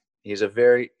man. He's a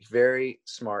very, very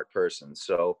smart person.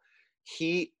 So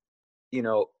he, you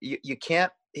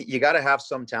got to have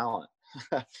some talent,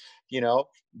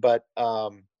 but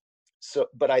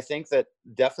I think that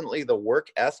definitely the work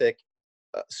ethic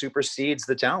supersedes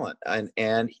the talent,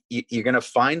 and you're going to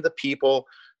find the people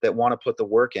that want to put the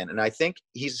work in. And I think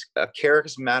he's a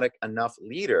charismatic enough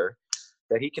leader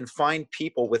that he can find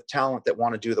people with talent that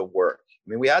want to do the work. I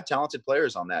mean, we had talented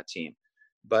players on that team,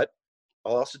 but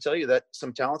I'll also tell you that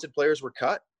some talented players were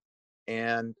cut,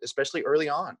 and especially early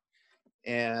on.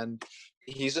 And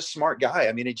he's a smart guy.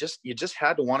 I mean, you just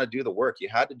had to want to do the work. You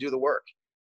had to do the work.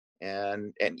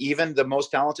 And even the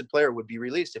most talented player would be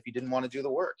released if he didn't want to do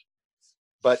the work.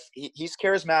 But he's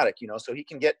charismatic, so he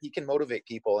can motivate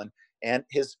people, and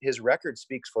his record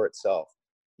speaks for itself,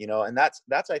 and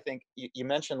that's I think you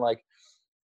mentioned, like,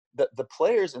 the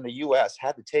players in the US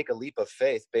had to take a leap of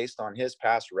faith based on his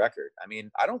past record. I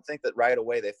mean, I don't think that right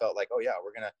away they felt like, oh yeah,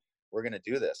 we're going to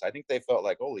do this. I think they felt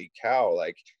like, holy cow,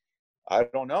 like, I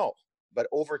don't know. But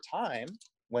over time,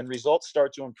 when results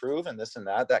start to improve and this and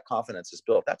that confidence is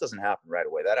built. That doesn't happen right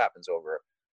away. That happens over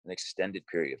an extended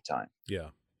period of time. Yeah.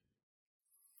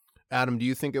 Adam, do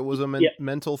you think it was a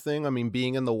mental thing? I mean,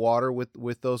 being in the water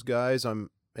with those guys, I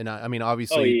mean,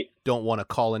 obviously don't want to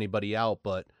call anybody out,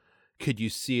 but could you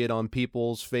see it on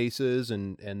people's faces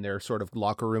and their sort of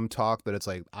locker room talk that it's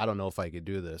like, I don't know if I could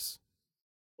do this?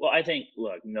 Well, I think,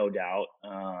 look, no doubt.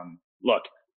 Look,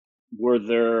 were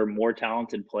there more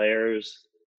talented players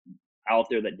out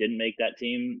there that didn't make that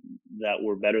team that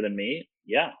were better than me?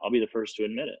 Yeah, I'll be the first to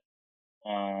admit it.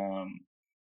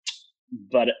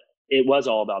 But it was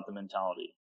all about the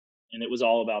mentality, and it was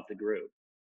all about the group.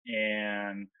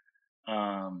 And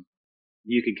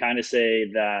you could kind of say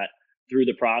that through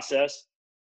the process,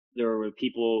 there were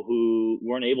people who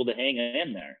weren't able to hang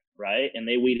in there, right? And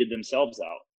they weeded themselves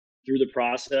out. Through the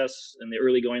process and the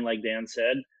early going, like Dan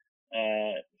said,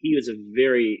 he's a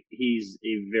very,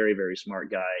 very smart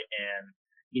guy. And,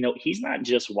 he's not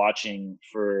just watching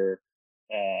for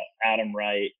Adam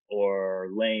Wright or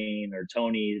Lane or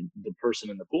Tony, the person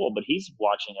in the pool, but he's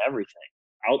watching everything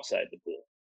outside the pool,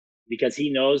 because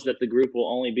he knows that the group will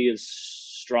only be as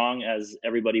strong as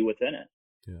everybody within it.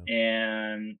 Yeah.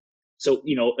 And so,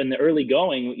 in the early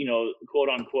going, quote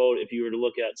unquote, if you were to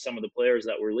look at some of the players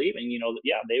that were leaving,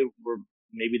 they were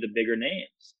maybe the bigger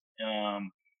names.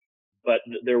 But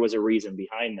there was a reason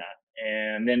behind that.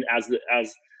 And then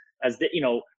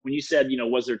when you said,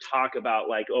 was there talk about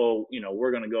like, oh,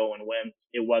 we're going to go and win?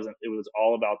 It wasn't. It was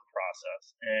all about the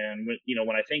process. And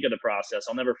when I think of the process,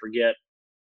 I'll never forget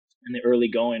in the early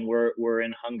going, we're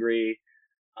in Hungary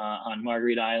on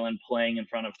Marguerite Island playing in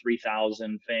front of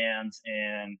 3,000 fans,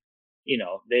 and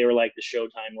they were like the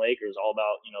Showtime Lakers, all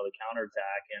about the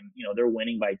counterattack, and they're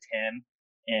winning by 10.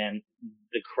 And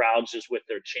the crowd's just with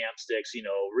their champ sticks,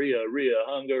 Ria,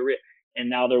 Hungary. And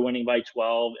now they're winning by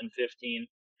 12 and 15.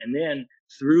 And then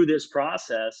through this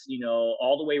process,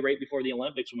 all the way right before the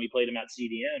Olympics when we played them at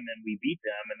CDM and we beat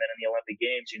them. And then in the Olympic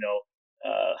Games,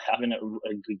 having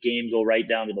a game go right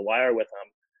down to the wire with him.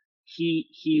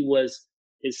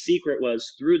 His secret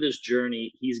was, through this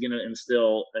journey, he's going to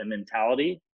instill a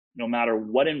mentality. No matter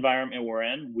what environment we're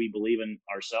in, we believe in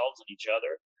ourselves and each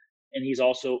other. And he's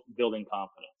also building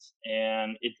confidence.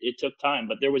 And it took time,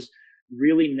 but there was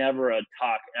really never a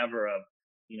talk ever of,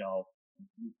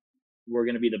 we're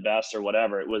going to be the best or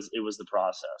whatever. It was the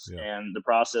process. Yeah. And the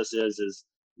process is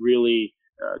really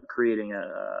creating a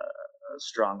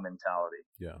strong mentality.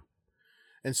 Yeah.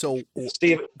 And so,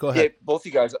 Steve, go ahead. Yeah, both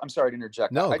you guys, I'm sorry to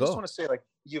interject. No, I just want to say, like,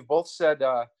 you've both said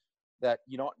that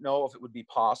you don't know if it would be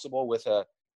possible with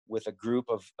a group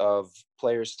of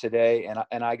players today.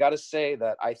 And I got to say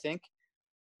that I think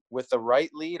with the right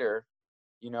leader,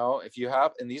 if you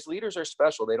have, and these leaders are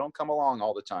special, they don't come along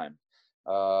all the time,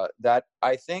 that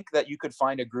I think that you could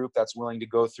find a group that's willing to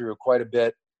go through quite a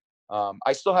bit.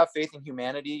 I still have faith in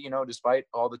humanity, despite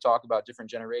all the talk about different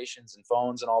generations and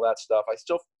phones and all that stuff. I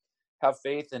still have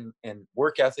faith in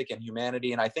work ethic and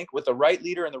humanity. And I think with the right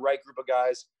leader and the right group of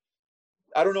guys,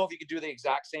 I don't know if you could do the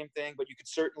exact same thing, but you could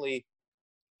certainly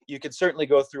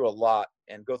go through a lot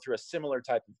and go through a similar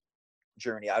type of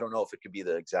journey. I don't know if it could be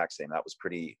the exact same. That was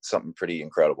something pretty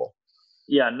incredible.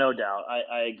 Yeah, no doubt.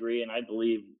 I agree. And I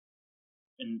believe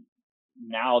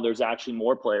now there's actually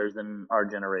more players than our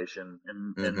generation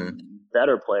and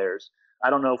better players. I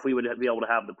don't know if we would be able to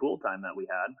have the pool time that we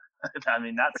had. I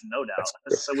mean, that's no doubt.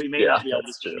 So we may not be able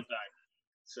to spend the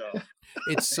time.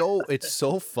 So it's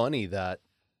so funny that,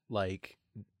 like,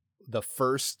 the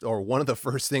first, or one of the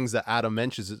first things that Adam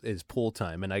mentions is pool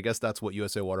time. And I guess that's what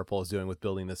USA Water Polo is doing with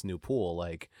building this new pool.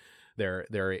 Like,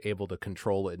 they're able to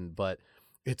control it. But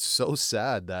it's so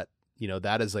sad that, you know,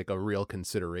 that is like a real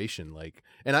consideration. Like,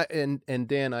 and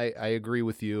Dan, I agree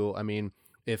with you. I mean,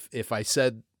 if I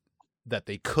said that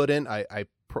they couldn't, I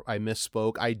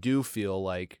misspoke. I do feel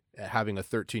like having a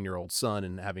 13-year-old son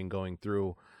and having going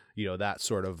through, you know, that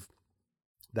sort of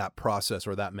that process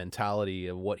or that mentality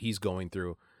of what he's going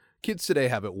through. Kids today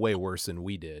have it way worse than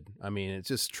we did. I mean, it's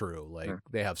just true. Like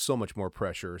they have so much more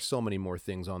pressure, so many more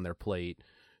things on their plate.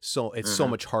 So it's so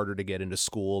much harder to get into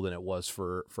school than it was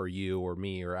for you or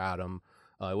me or Adam.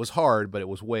 It was hard, but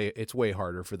it's way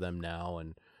harder for them now.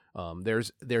 And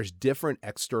there's different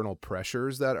external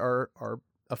pressures that are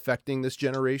affecting this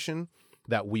generation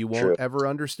that we won't ever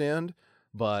understand.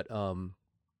 But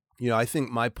you know, I think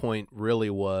my point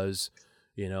really was,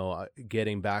 you know,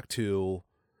 getting back to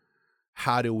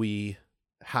how do we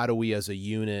as a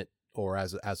unit or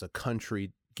as a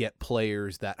country get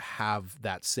players that have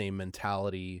that same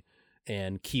mentality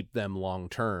and keep them long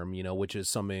term, you know, which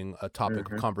is a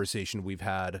topic of conversation we've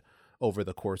had over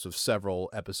the course of several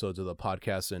episodes of the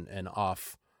podcast and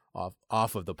off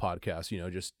of the podcast, you know,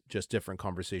 just different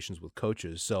conversations with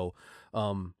coaches. So,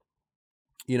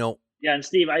 you know. Yeah. And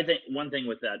Steve, I think one thing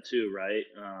with that too, right?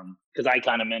 Cause I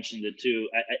kind of mentioned it too.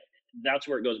 That's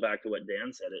where it goes back to what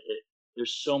Dan said.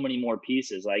 There's so many more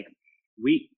pieces. Like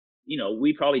we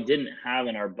probably didn't have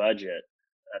in our budget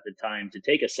at the time to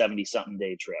take a 70-something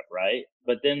day trip, right?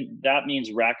 But then that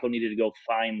means Ratco needed to go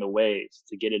find the ways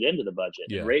to get it into the budget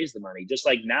and raise the money. Just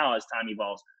like now, as time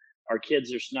evolves, our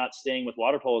kids are not staying with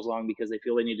water polo as long because they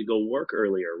feel they need to go work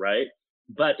earlier, right?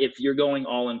 But if you're going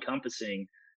all encompassing,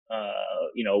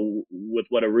 you know, with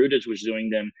what Arudic was doing,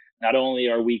 then not only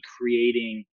are we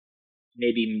creating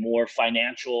maybe more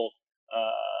financial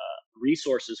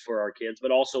resources for our kids, but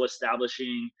also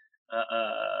establishing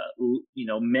you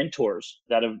know, mentors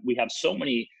we have so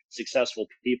many successful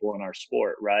people in our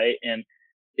sport, right? And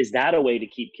is that a way to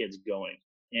keep kids going?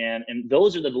 And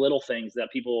those are the little things that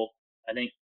people, I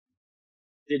think,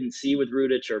 didn't see with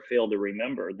Rudic or failed to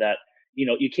remember. That, you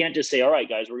know, you can't just say, all right,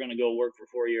 guys, we're going to go work for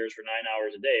 4 years for 9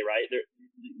 hours a day, right?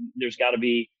 There's got to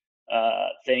be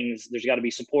there's got to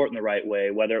be support in the right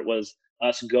way, whether it was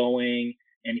us going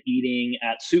and eating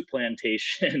at Soup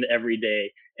Plantation every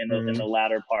day in the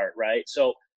latter part, right?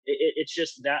 So it's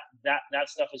just that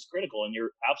stuff is critical, and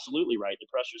you're absolutely right. The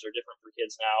pressures are different for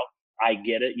kids now. I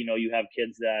get it. You know, you have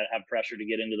kids that have pressure to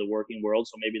get into the working world,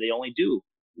 so maybe they only do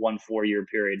 1 4-year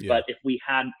period. But if we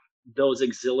had those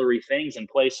auxiliary things in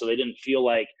place, so they didn't feel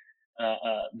like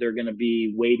they're going to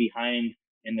be way behind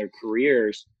in their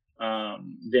careers,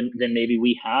 then maybe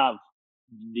we have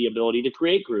the ability to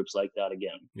create groups like that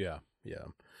again. Yeah.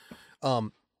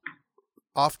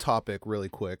 Off topic really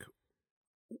quick.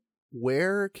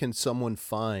 Where can someone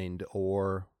find,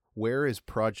 or where is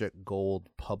Project Gold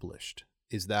published?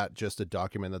 Is that just a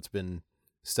document that's been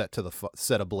set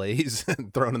ablaze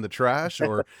and thrown in the trash,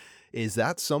 or is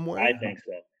that somewhere? I think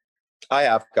so. I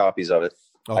have copies of it.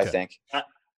 Okay. I think.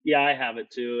 Yeah, I have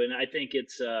it too, and I think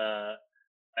it's.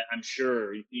 I'm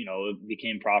sure, you know, it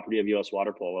became property of U.S.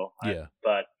 Water Polo.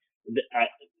 But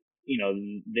you know,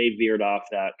 they veered off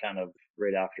that kind of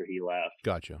right after he left.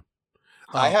 Gotcha.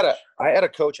 I had a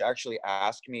coach actually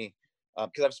ask me,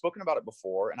 because I've spoken about it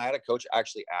before, and I had a coach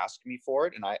actually ask me for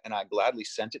it, and I gladly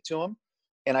sent it to him.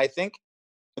 And I think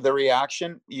the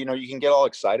reaction, you know, you can get all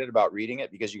excited about reading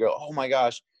it because you go, oh my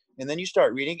gosh, and then you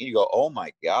start reading it and you go, oh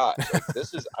my gosh, like,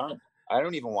 this is I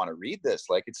don't even want to read this.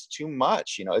 Like, it's too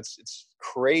much, you know. It's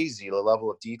crazy, the level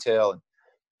of detail and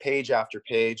page after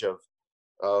page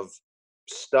of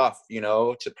stuff, you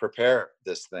know, to prepare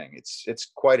this thing.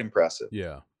 It's quite impressive.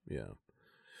 Yeah.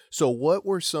 So what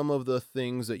were some of the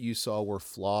things that you saw were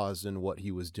flaws in what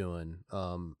he was doing?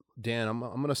 Dan, I'm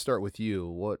going to start with you.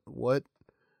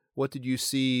 What did you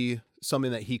see,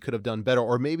 something that he could have done better,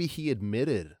 or maybe he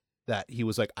admitted that he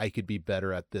was like, I could be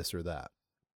better at this or that?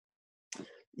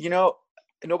 You know,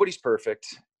 nobody's perfect.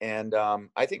 And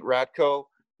I think Ratco,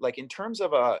 like in terms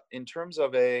of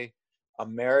a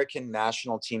American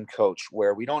national team coach,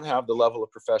 where we don't have the level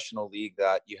of professional league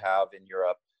that you have in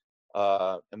Europe,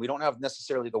 and we don't have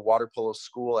necessarily the water polo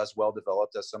school as well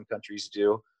developed as some countries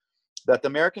do, that the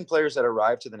American players that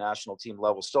arrive to the national team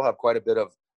level still have quite a bit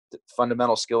of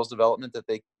fundamental skills development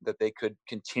that they could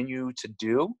continue to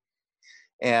do.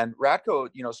 And Ratco,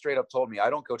 you know, straight up told me,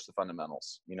 I don't coach the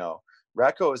fundamentals. You know,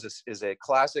 Ratco is a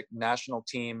classic national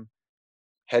team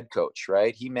head coach,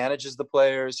 right? He manages the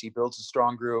players, he builds a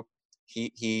strong group,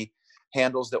 he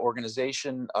handles the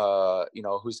organization, you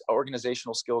know, whose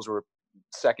organizational skills were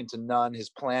second to none. His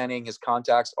planning, his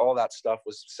contacts, all that stuff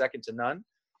was second to none.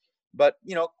 But,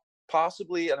 you know,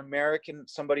 possibly an American,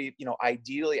 somebody,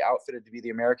 ideally outfitted to be the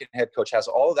American head coach, has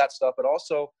all of that stuff, but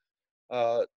also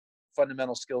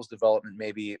fundamental skills development,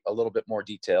 maybe a little bit more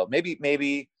detailed,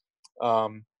 maybe,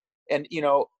 and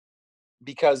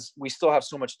because we still have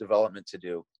so much development to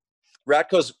do.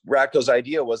 Ratco's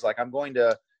idea was like, I'm going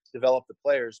to develop the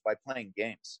players by playing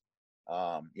games,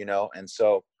 and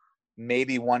so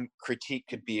maybe one critique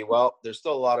could be, well, there's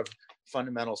still a lot of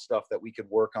fundamental stuff that we could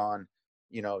work on,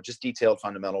 just detailed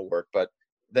fundamental work. But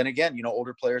then again,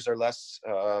 older players are less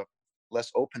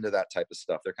open to that type of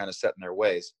stuff. They're kind of set in their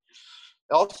ways.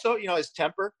 Also, his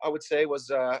temper, I would say,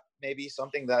 was maybe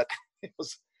something that it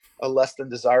was a less than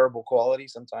desirable quality.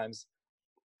 Sometimes,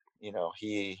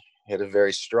 he had a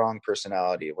very strong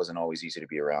personality. It wasn't always easy to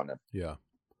be around him. Yeah.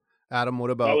 Adam, what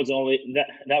about? That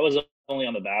was only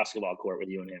on the basketball court with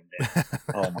you and him, Dan.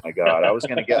 Oh my God. I'm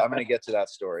going to get to that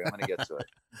story. I'm going to get to it.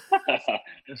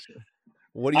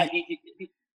 What do you?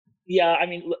 Yeah. I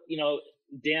mean,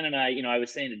 Dan and I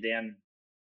was saying to Dan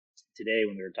today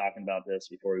when we were talking about this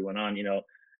before we went on,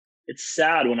 it's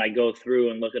sad when I go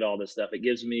through and look at all this stuff. It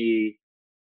gives me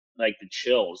like the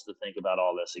chills to think about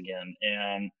all this again.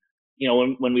 And,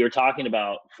 when we were talking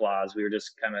about flaws, we were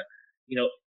just kind of,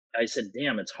 I said,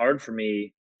 damn, it's hard for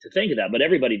me to think of that, but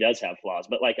everybody does have flaws.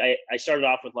 But like, I started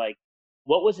off with like,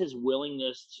 what was his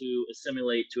willingness to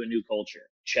assimilate to a new culture?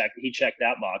 He checked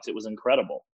that box. It was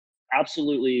incredible.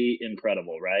 Absolutely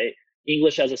incredible, right?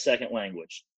 English as a second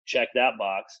language. Check that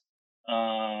box.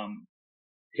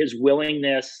 His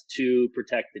willingness to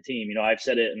protect the team. I've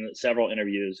said it in several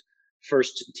interviews.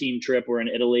 First team trip, we're in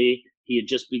Italy. He had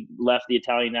just left the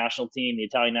Italian national team. The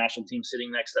Italian national team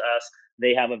sitting next to us.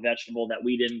 They have a vegetable that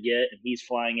we didn't get, and he's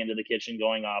flying into the kitchen,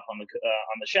 going off on the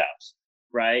chefs,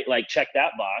 right? Like, check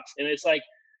that box. And it's like,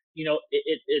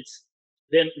 it's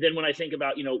then when I think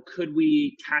about, could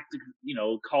we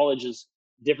college is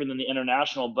different than the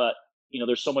international, but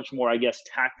there's so much more, I guess,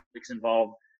 tactics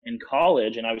involved in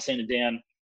college. And I was saying to Dan,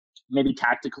 maybe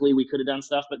tactically we could have done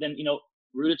stuff, but then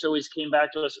Rudich always came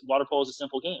back to us, water polo is a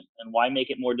simple game, and why make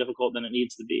it more difficult than it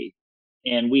needs to be?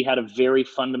 And we had a very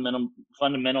fundamental,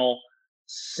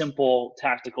 simple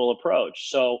tactical approach.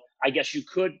 So I guess you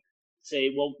could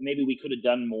say, well, maybe we could have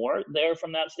done more there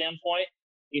from that standpoint.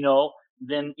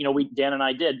 Then Dan and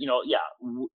I did.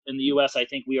 In the U.S., I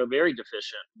think we are very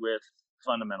deficient with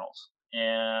fundamentals,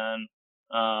 and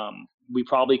we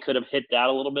probably could have hit that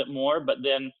a little bit more. But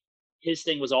then his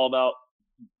thing was all about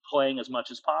playing as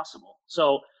much as possible.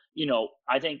 So,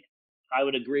 I think I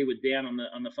would agree with Dan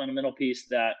on the fundamental piece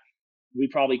that we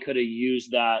probably could have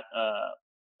used that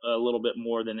a little bit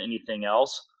more than anything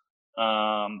else.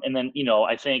 And then,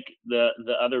 I think the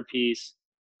other piece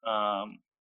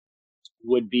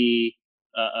would be,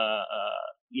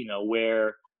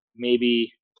 where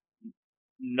maybe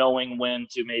knowing when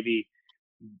to maybe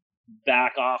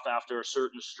back off after a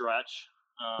certain stretch.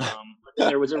 But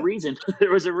there was a reason.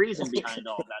 There was a reason behind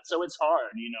all that. So it's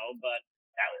hard, but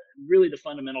really the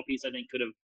fundamental piece I think could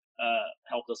have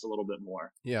helped us a little bit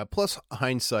more. Yeah. Plus,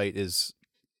 hindsight is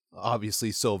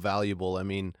obviously so valuable. I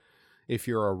mean, if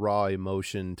you're a raw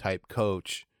emotion type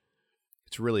coach,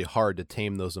 it's really hard to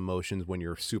tame those emotions when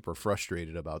you're super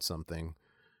frustrated about something.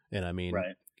 And I mean,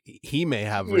 right. He may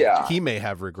have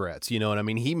regrets, you know what I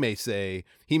mean? He may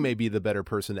be the better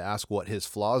person to ask what his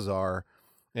flaws are,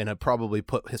 and have probably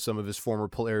put some of his former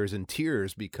players in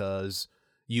tears because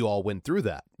you all went through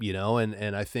that,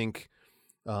 and I think,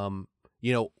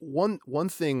 one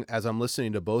thing as I'm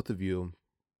listening to both of you,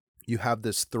 you have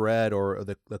this thread or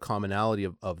the commonality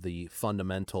of the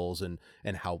fundamentals and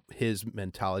how his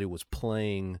mentality was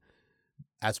playing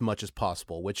as much as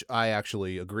possible, which I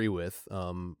actually agree with.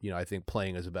 I think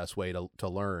playing is the best way to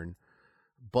learn.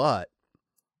 But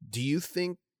do you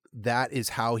think that is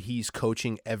how he's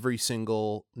coaching every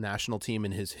single national team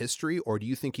in his history? Or do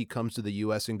you think he comes to the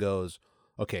U.S. and goes,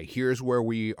 okay, here's where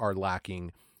we are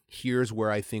lacking. Here's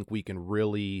where I think we can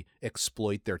really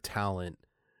exploit their talent.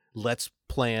 Let's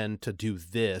plan to do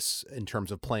this in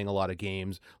terms of playing a lot of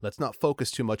games. Let's not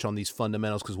focus too much on these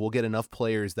fundamentals because we'll get enough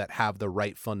players that have the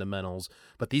right fundamentals.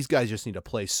 But these guys just need to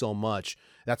play so much.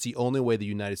 That's the only way the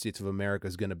United States of America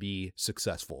is going to be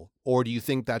successful. Or do you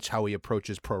think that's how he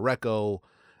approaches Pro Reco,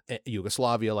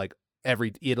 Yugoslavia, like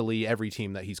Italy, every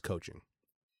team that he's coaching?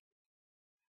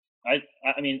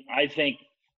 I mean, I think,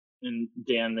 and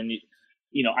Dan, then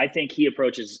I think he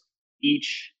approaches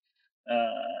each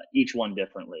one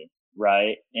differently,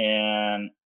 right? And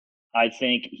I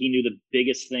think he knew the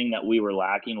biggest thing that we were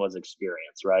lacking was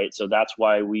experience, right? So that's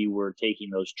why we were taking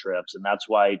those trips, and that's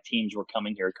why teams were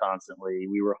coming here constantly.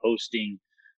 We were hosting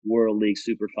World League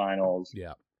Super Finals.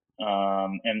 Yeah.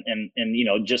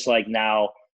 And just like now,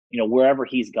 wherever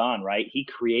he's gone, right? He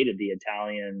created the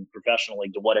Italian professional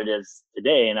league to what it is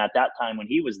today. And at that time when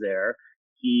he was there,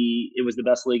 it was the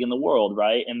best league in the world,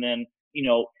 right? And then,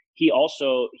 he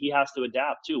has to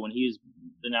adapt too. When he's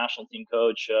the national team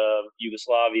coach of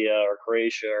Yugoslavia or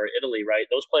Croatia or Italy, right?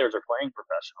 Those players are playing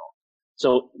professional.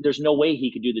 So there's no way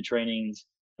he could do the trainings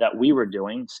that we were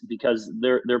doing because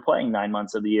they're playing 9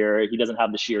 months of the year. He doesn't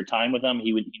have the sheer time with them.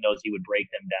 He knows he would break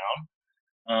them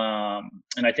down.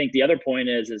 And I think the other point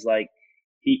is like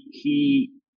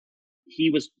he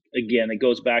was, again, it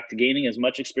goes back to gaining as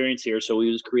much experience here. So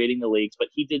he was creating the leagues, but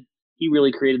he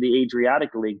really created the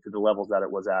Adriatic League to the levels that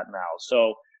it was at now.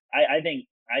 So I think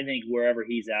wherever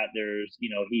he's at, there's,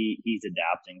 he's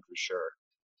adapting for sure.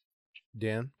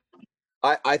 Dan?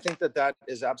 I think that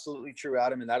is absolutely true,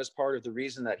 Adam. And that is part of the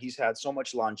reason that he's had so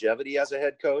much longevity as a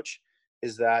head coach,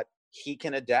 is that he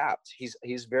can adapt.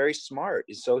 He's very smart.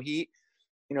 So he,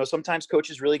 sometimes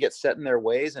coaches really get set in their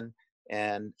ways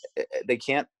and they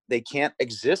can't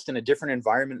exist in a different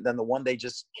environment than the one they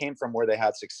just came from where they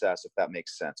had success, if that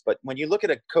makes sense. But when you look at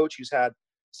a coach who's had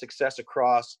success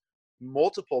across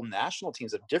multiple national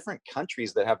teams of different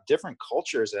countries that have different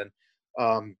cultures, and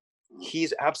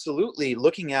he's absolutely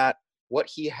looking at what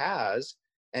he has,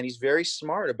 and he's very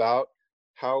smart about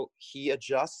how he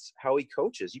adjusts, how he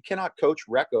coaches. You cannot coach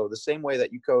Recco the same way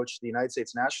that you coach the United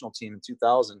States national team in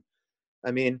 2000.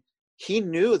 I mean, he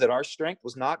knew that our strength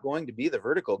was not going to be the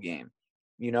vertical game,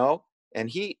 and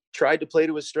he tried to play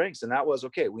to his strengths, and that was,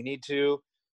 okay, we need to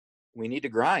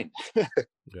grind.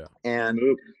 Yeah. And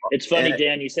it's funny,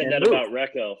 Dan, you said that about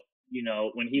Recco,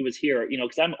 when he was here,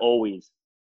 because I'm always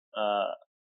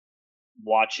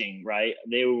watching, right?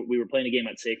 We were playing a game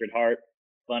at Sacred Heart.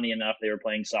 Funny enough, they were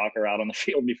playing soccer out on the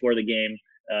field before the game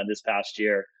this past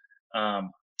year.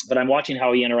 But I'm watching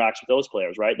how he interacts with those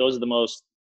players, right? Those are the most,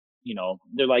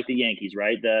 they're like the Yankees,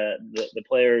 right? The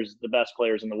players, the best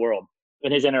players in the world.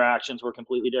 And his interactions were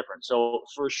completely different. So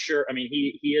for sure, I mean,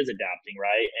 he is adapting,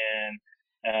 right? And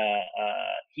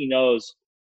he knows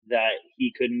that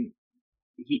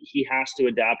he has to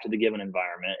adapt to the given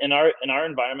environment. And our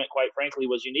environment, quite frankly,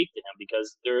 was unique to him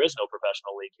because there is no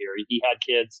professional league here. He had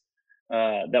kids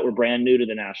that were brand new to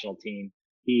the national team.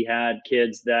 He had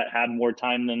kids that had more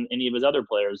time than any of his other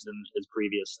players in his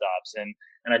previous stops. And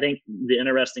I think the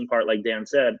interesting part, like Dan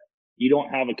said, you don't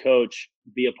have a coach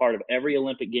be a part of every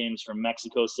Olympic Games from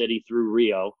Mexico City through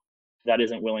Rio that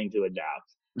isn't willing to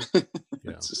adapt.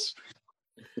 Yeah.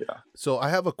 Yeah. So I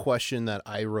have a question that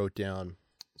I wrote down.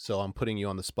 So I'm putting you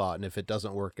on the spot, and if it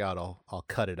doesn't work out, I'll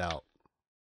cut it out.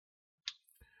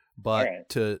 But right.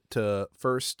 to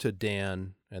first to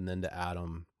Dan and then to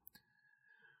Adam,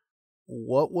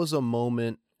 what was a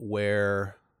moment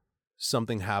where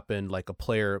something happened, like a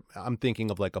player? I'm thinking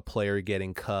of like a player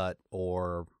getting cut,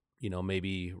 or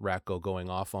maybe Ratko going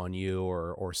off on you,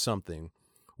 or something.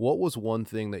 What was one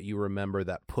thing that you remember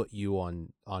that put you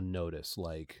on notice?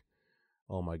 Like,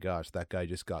 oh my gosh, that guy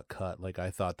just got cut. Like,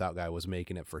 I thought that guy was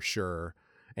making it for sure,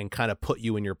 and kind of put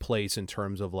you in your place in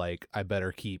terms of like, I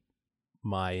better keep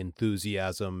my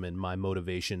enthusiasm and my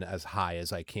motivation as high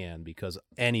as I can because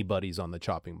anybody's on the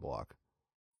chopping block.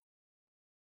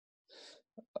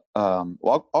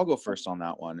 Well, I'll go first on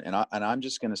that one. And I'm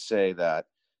just going to say that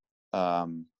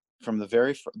from the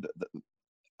very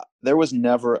there was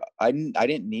never, I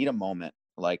didn't need a moment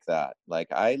like that.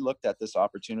 Like, I looked at this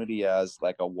opportunity as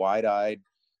like a wide-eyed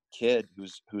kid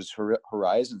whose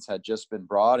horizons had just been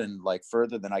broadened like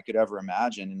further than I could ever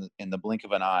imagine in the blink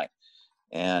of an eye.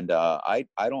 And I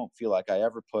don't feel like I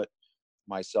ever put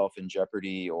myself in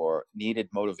jeopardy or needed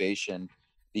motivation,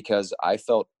 because I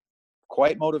felt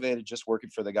quite motivated just working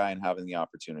for the guy and having the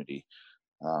opportunity.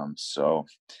 So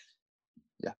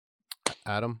yeah.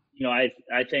 Adam? I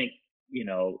think,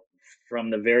 from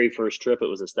the very first trip, it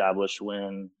was established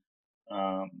when,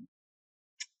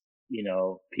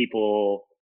 people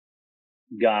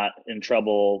got in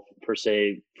trouble per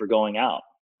se for going out.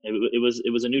 It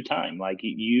was a new time. Like,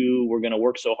 you were going to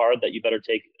work so hard that you better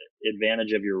take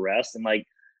advantage of your rest. And like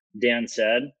Dan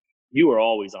said, you were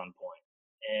always on point.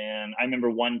 And I remember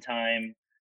one time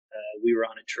we were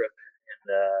on a trip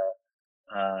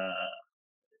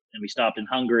and we stopped in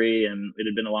Hungary, and it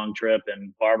had been a long trip.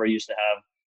 And Barbara used to have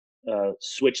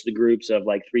switch the groups of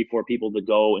like 3-4 people to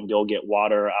go get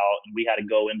water out, and we had to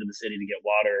go into the city to get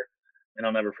water. And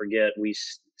I'll never forget, we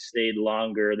stayed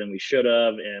longer than we should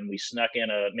have, and we snuck in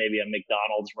maybe a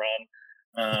McDonald's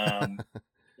run,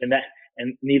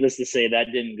 and needless to say,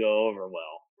 that didn't go over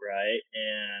well, right?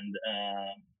 And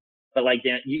but like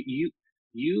Dan,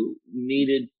 you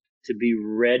needed to be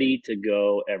ready to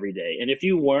go every day, and if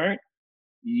you weren't,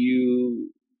 you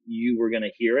you were going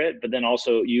to hear it, but then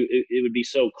also it would be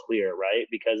so clear, right?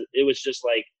 Because it was just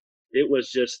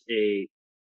a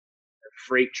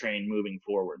freight train moving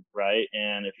forward, right?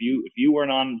 And if you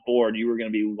weren't on board, you were going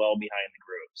to be well behind the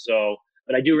group. So,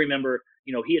 but I do remember,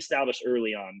 he established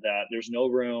early on that there's no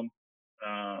room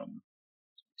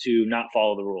to not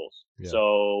follow the rules. Yeah.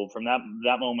 So from that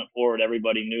moment forward,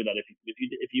 everybody knew that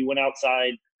if you went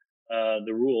outside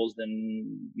the rules,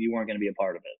 then you weren't going to be a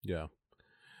part of it. Yeah.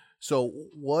 So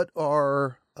what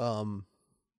are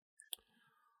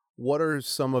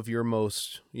some of your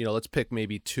most, let's pick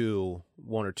maybe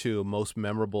one or two most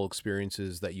memorable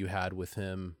experiences that you had with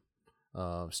him,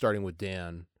 starting with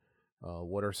Dan.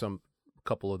 What are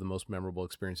couple of the most memorable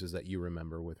experiences that you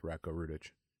remember with Ratko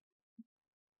Rudic?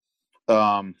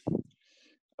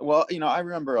 Well, I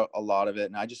remember a lot of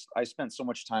it, and I spent so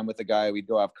much time with the guy. We'd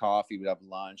go have coffee, we'd have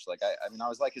lunch. Like, I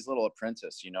was like his little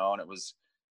apprentice, and it was,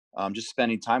 just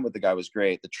spending time with the guy was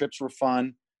great. The trips were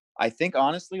fun. I think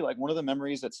honestly, like, one of the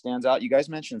memories that stands out, you guys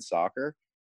mentioned soccer.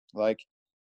 Like,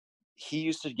 he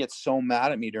used to get so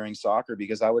mad at me during soccer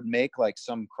because I would make like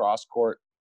some cross court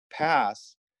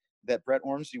pass that Brett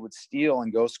Ormsby would steal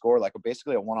and go score like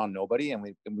basically a one on nobody, and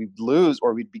we'd lose,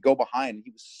 or we'd go behind. And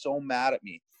he was so mad at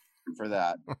me for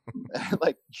that,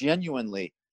 like,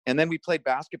 genuinely. And then we played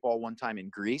basketball one time in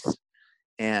Greece,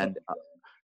 and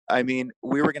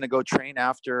we were going to go train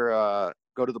after,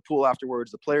 go to the pool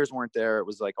afterwards. The players weren't there. It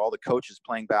was like all the coaches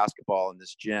playing basketball in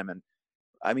this gym. And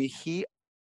he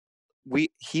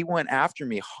went after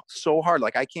me so hard.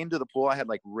 Like, I came to the pool, I had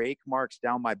like rake marks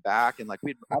down my back, and like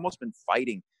we'd almost been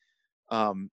fighting.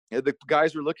 The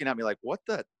guys were looking at me like, what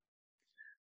the?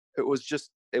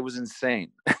 It was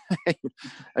insane.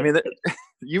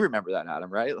 You remember that, Adam,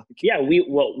 right? Like, yeah, we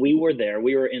were there.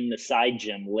 We were in the side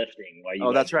gym lifting while you.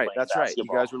 Oh, that's right. That's right. You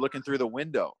guys were looking through the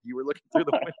window. You were looking through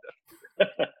the window.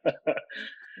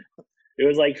 It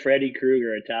was like Freddy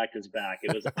Krueger attacked his back.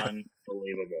 It was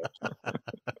unbelievable.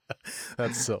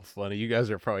 That's so funny. You guys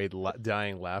are probably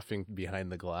dying laughing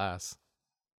behind the glass.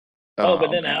 Oh,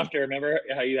 but then after, remember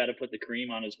how you had to put the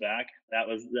cream on his back? That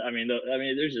was,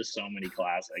 there's just so many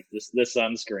classics. The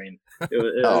sunscreen.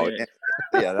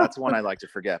 Yeah, that's one I like to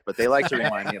forget, but they like to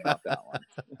remind me about that one.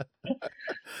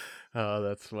 Oh,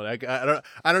 that's funny.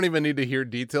 I don't even need to hear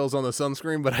details on the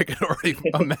sunscreen, but I can already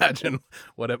imagine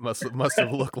what it must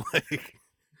have looked like.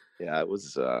 Yeah, it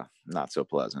was not so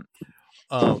pleasant.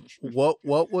 What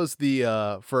was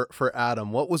the for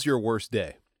Adam? What was your worst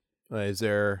day?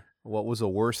 What was the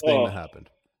worst thing that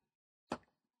happened?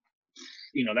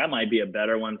 That might be a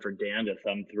better one for Dan to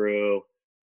thumb through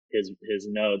his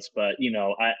notes, but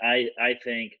I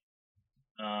think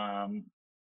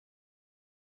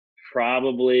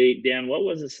probably, Dan, what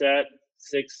was the set?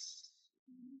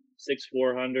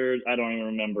 400? I don't even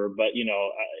remember, but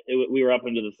we were up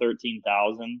into the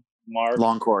 13,000 mark.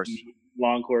 Long course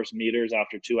meters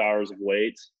after 2 hours of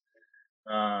weights.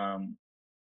 That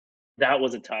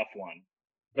was a tough one.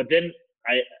 But then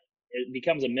it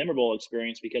becomes a memorable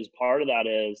experience because part of that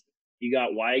is you got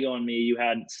Weigo and me, you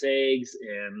had Sags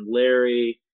and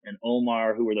Larry and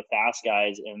Omar, who were the fast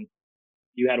guys, and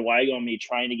you had Weigo and me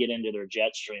trying to get into their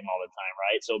jet stream all the time,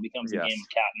 right? So it becomes a game of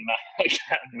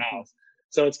cat and mouse.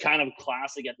 So it's kind of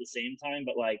classic at the same time,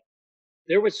 but like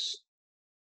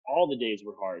all the days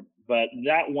were hard. But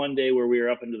that one day where we were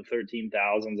up into the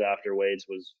 13,000s after weights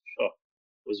was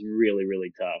really,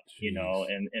 really tough,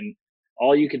 and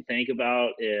all you can think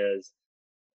about is,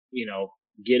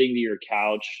 getting to your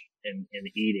couch and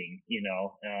eating,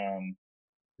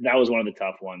 that was one of the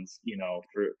tough ones,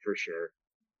 for sure.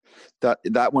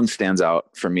 That one stands out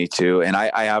for me too. And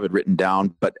I have it written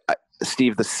down, but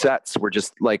Steve, the sets were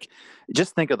just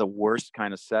think of the worst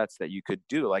kind of sets that you could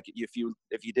do. Like if you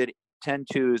did 10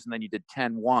 twos and then you did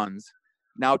 10 ones,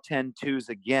 now 10 twos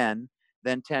again,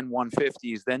 then 10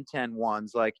 150s, then 10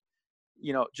 ones, like,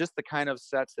 just the kind of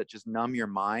sets that just numb your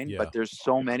mind. Yeah. But there's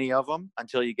so many of them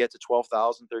until you get to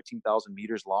 12,000, 13,000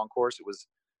 meters long course.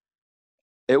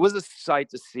 It was a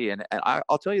sight to see. And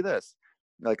I'll tell you this,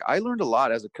 like, I learned a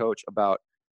lot as a coach about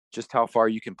just how far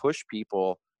you can push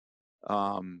people,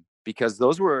 because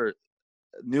those were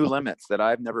new limits that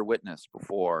I've never witnessed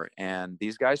before. And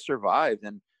these guys survived.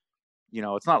 And,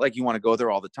 it's not like you want to go there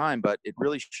all the time, but it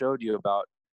really showed you about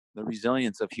the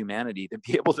resilience of humanity to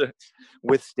be able to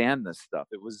withstand this stuff.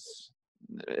 It was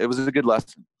a good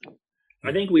lesson.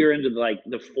 I think we were into like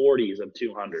the 40s of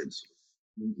 200s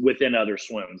within other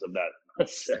swims of that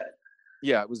set.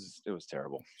 Yeah, it was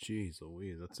terrible. Jeez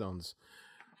Louise, that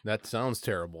sounds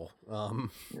terrible.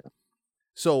 Yeah.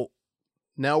 So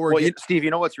Now we're Well, Steve, you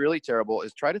know what's really terrible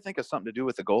is try to think of something to do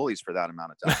with the goalies for that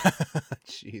amount of time.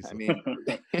 Jeez. I mean,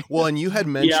 well, and you had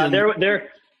mentioned there.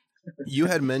 You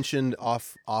had mentioned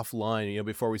offline,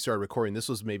 before we started recording. This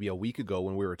was maybe a week ago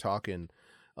when we were talking,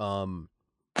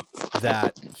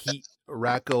 that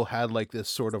Ratko had like this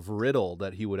sort of riddle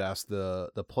that he would ask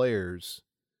the players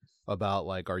about,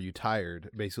 like, are you tired?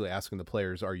 Basically asking the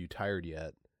players, are you tired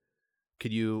yet? Do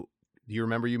you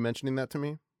remember you mentioning that to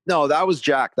me? No, that was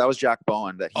Jack. That was Jack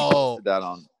Bowen that he posted that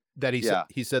on. That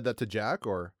he said that to Jack,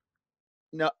 or?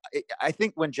 No, I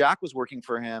think when Jack was working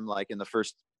for him, like in the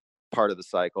first part of the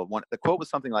cycle, the quote was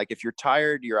something like, if you're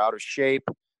tired, you're out of shape.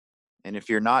 And if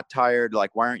you're not tired,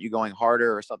 like, why aren't you going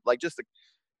harder or something? Like, just a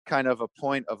kind of a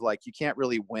point of like, you can't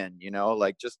really win,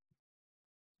 like just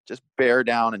bear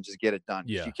down and just get it done.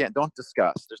 Yeah. Don't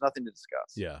discuss. There's nothing to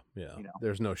discuss. Yeah. Yeah.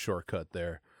 There's no shortcut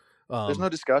there. There's no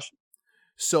discussion.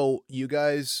 So you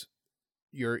guys,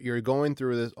 you're going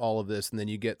through all of this, and then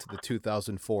you get to the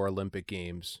 2004 Olympic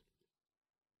Games.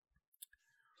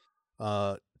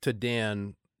 To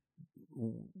Dan,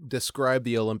 describe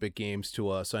the Olympic Games to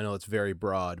us. I know it's very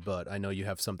broad, but I know you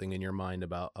have something in your mind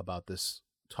about this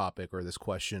topic or this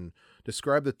question.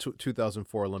 Describe the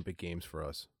 2004 Olympic Games for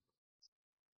us.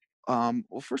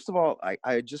 Well, first of all,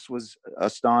 I just was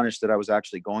astonished that I was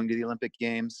actually going to the Olympic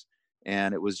Games.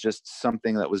 And it was just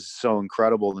something that was so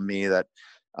incredible to me that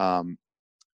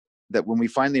that when we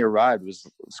finally arrived, it was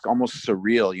almost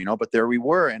surreal, but there we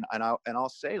were. And I'll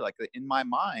say, like, in my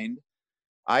mind,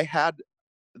 I had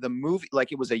the movie,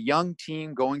 like, it was a young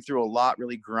team going through a lot,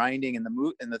 really grinding. And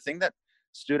the thing that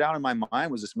stood out in my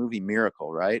mind was this movie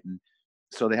Miracle, right? And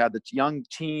so they had the young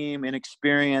team,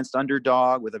 inexperienced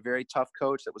underdog with a very tough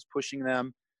coach that was pushing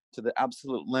them to the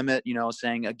absolute limit,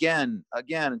 saying again,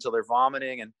 until they're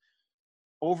vomiting. And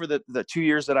over the 2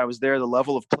 years that I was there, the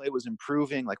level of play was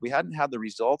improving. Like, we hadn't had the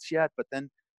results yet, but then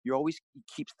you always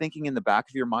keep thinking in the back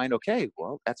of your mind, okay,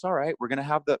 well, that's all right. We're going to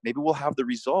have maybe we'll have the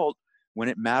result when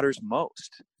it matters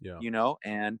most,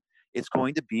 and it's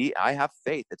going to be, I have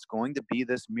faith, it's going to be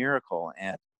this miracle.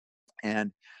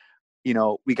 And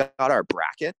we got our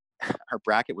bracket. Our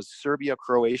bracket was Serbia,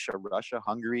 Croatia, Russia,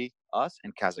 Hungary, us,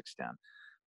 and Kazakhstan.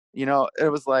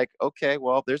 It was like, okay,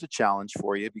 well, there's a challenge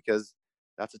for you because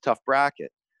that's a tough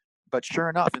bracket. But sure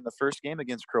enough, in the first game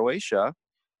against Croatia,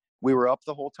 we were up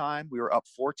the whole time. We were up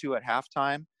 4-2 at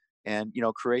halftime. And,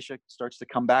 Croatia starts to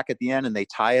come back at the end and they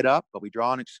tie it up. But we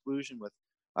draw an exclusion with,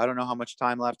 I don't know how much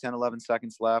time left, 10, 11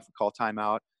 seconds left, call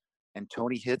timeout. And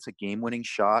Tony hits a game-winning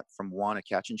shot from a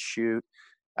catch and shoot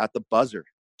at the buzzer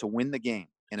to win the game.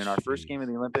 And in our first game of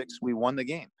the Olympics, we won the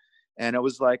game. And it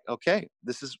was like, okay,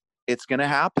 it's going to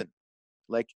happen.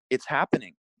 Like, it's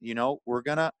happening, we're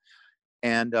going to.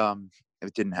 And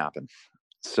it didn't happen.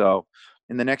 So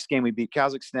in the next game, we beat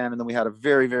Kazakhstan. And then we had a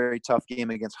very, very tough game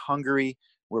against Hungary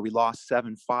where we lost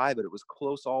 7-5, but it was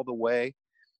close all the way.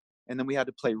 And then we had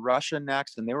to play Russia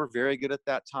next. And they were very good at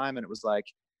that time. And it was like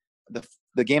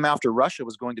the game after Russia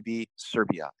was going to be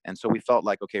Serbia. And so we felt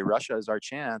like, okay, Russia is our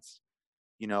chance.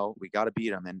 We got to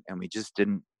beat them. And we just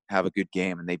didn't have a good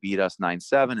game. And they beat us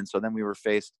 9-7. And so then we were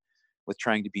faced with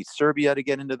trying to beat Serbia to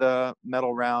get into the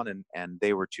medal round. And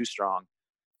they were too strong.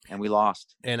 And we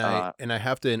lost. And I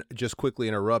have to just quickly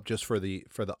interrupt just for the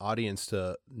audience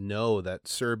to know that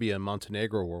Serbia and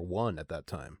Montenegro were one at that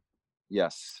time.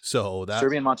 Yes. So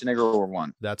Serbia and Montenegro were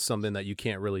one. That's something that you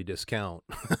can't really discount.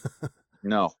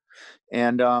 No.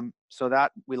 And so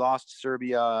that we lost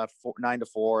Serbia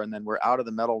 9-4, and then we're out of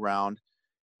the medal round.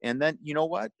 And then, you know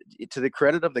what? To the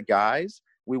credit of the guys,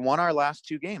 we won our last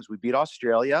two games. We beat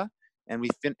Australia and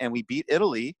we beat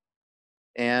Italy.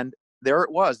 And there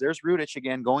it was. There's Rudic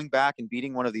again, going back and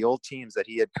beating one of the old teams that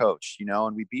he had coached,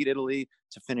 and we beat Italy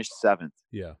to finish 7th.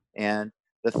 Yeah. And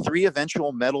the 3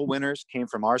 eventual medal winners came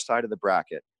from our side of the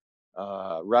bracket.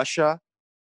 Russia,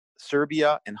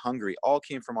 Serbia, and Hungary all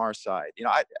came from our side.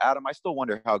 Adam, I still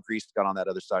wonder how Greece got on that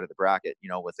other side of the bracket,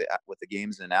 with the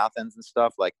games in Athens and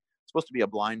stuff. Like, it's supposed to be a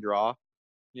blind draw,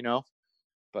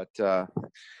 but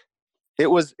it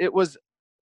was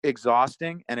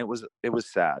exhausting, and it was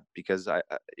sad because it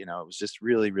was just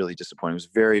really, really disappointing. It was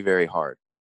very, very hard.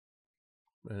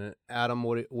 Adam,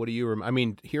 what do you remember? I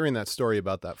mean, hearing that story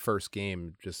about that first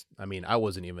game, I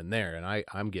wasn't even there, and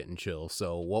I'm getting chills.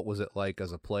 So what was it like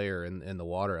as a player in the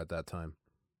water at that time?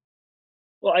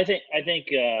 Well, I think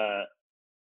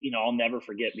I'll never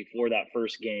forget before that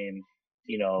first game,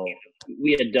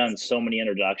 we had done so many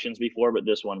introductions before, but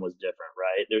this one was different,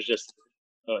 right? There's just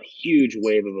a huge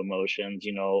wave of emotions,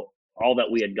 all that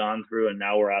we had gone through, and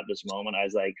now we're at this moment.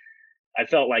 I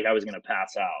felt like I was going to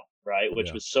pass out, right?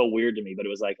 Which was so weird to me, but it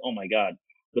was like, oh my God.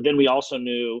 But then we also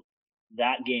knew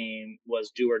that game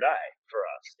was do or die for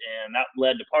us. And that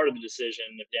led to part of the decision,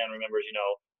 if Dan remembers,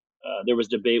 there was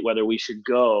debate whether we should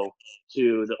go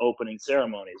to the opening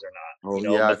ceremonies or not, Oh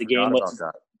yeah, I but forgot about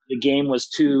that. the game was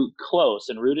too close,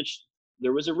 and Rudic,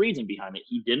 there was a reason behind it.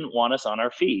 He didn't want us on our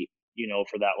feet,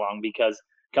 for that long, because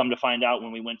come to find out,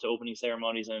 when we went to opening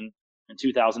ceremonies in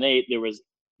 2008, there was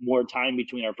more time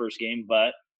between our first game,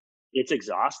 but it's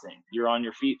exhausting. You're on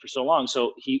your feet for so long.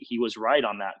 So he was right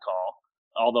on that call,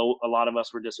 although a lot of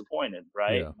us were disappointed,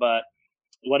 right? Yeah. But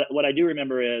what I do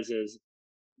remember is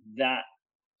that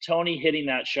Tony hitting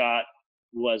that shot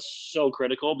was so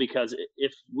critical, because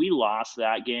if we lost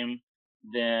that game,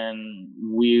 then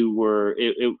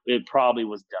it probably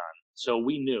was done. So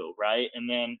we knew, right? And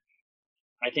then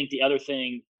I think the other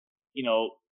thing,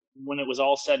 when it was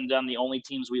all said and done, the only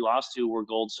teams we lost to were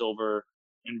gold, silver,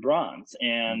 and bronze.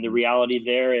 And the reality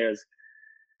there is,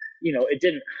 it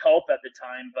didn't help at the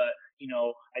time, but,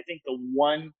 I think the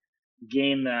one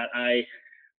game that I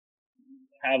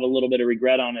have a little bit of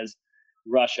regret on is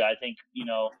Russia. I think,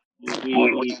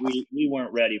 we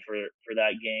weren't ready for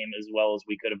that game as well as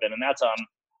we could have been. And that's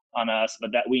on us,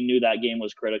 but that we knew that game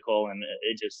was critical, and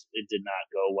it did not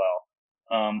go well.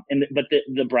 But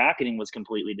the bracketing was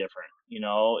completely different.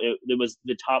 It was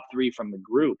the top three from the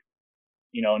group,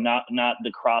 not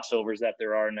the crossovers that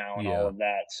there are now and all of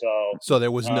that. So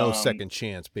there was no second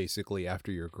chance basically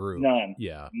after your group. None.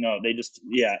 Yeah. No, they just,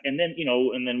 And then,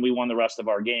 and then we won the rest of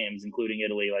our games, including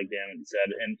Italy, like Dan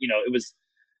said. And,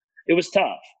 it was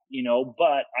tough,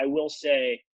 but I will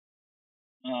say,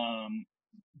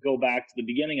 go back to the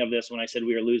beginning of this when I said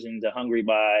we were losing to Hungary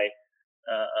by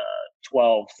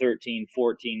 12, 13,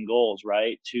 14 goals,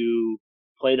 right? To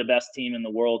play the best team in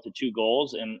the world to 2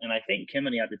 goals. And I think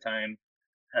Kimani at the time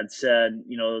had said,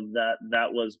 that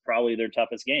was probably their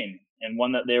toughest game, and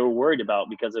one that they were worried about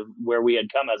because of where we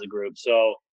had come as a group.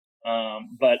 So,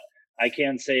 but I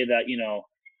can say that,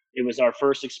 it was our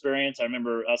first experience. I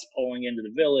remember us pulling into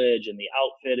the village and the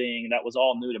outfitting. That was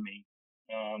all new to me,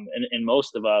 and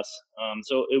most of us.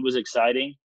 So it was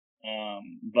exciting.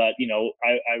 But,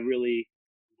 I really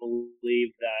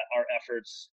believe that our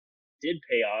efforts did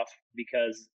pay off,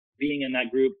 because being in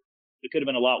that group, it could have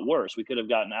been a lot worse. We could have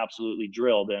gotten absolutely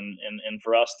drilled. And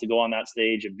for us to go on that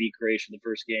stage and beat Croatia the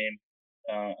first game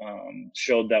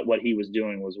showed that what he was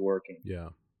doing was working. Yeah.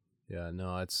 Yeah.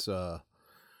 No,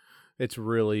 it's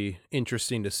really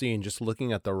interesting to see. And just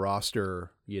looking at the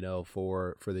roster,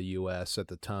 for the U.S. at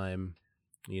the time,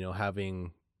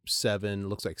 having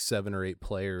looks like 7 or 8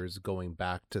 players going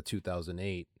back to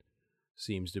 2008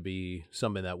 seems to be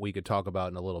something that we could talk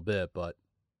about in a little bit, but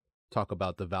talk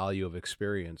about the value of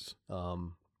experience.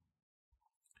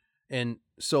 And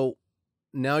so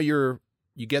now you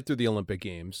get through the Olympic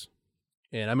Games,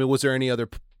 and I mean, was there any other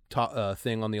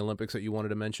thing on the Olympics that you wanted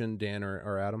to mention, Dan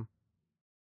or Adam?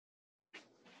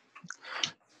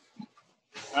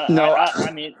 No,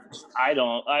 I mean, I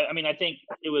don't. I mean, I think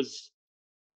it was,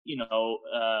 it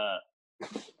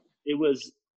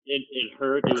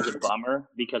hurt. It was a bummer,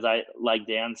 because like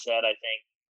Dan said, I think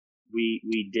we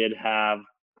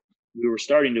were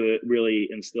starting to really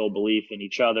instill belief in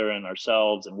each other and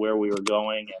ourselves and where we were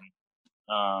going.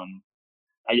 And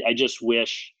I just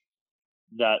wish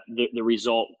that the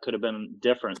result could have been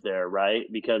different there, right?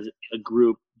 Because a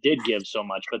group did give so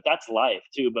much, but that's life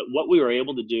too. But what we were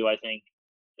able to do, I think,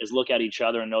 is look at each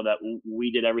other and know that we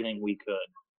did everything we could,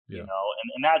 and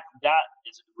that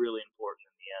is really important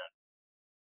in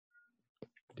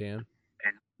the end. Dan?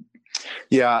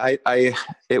 Yeah,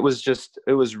 it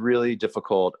was really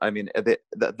difficult. I mean,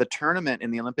 the tournament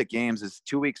in the Olympic Games is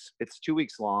 2 weeks. It's 2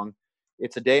 weeks long.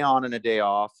 It's a day on and a day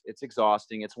off. It's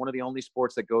exhausting. It's one of the only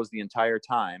sports that goes the entire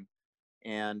time.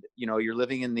 And, you're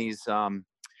living in these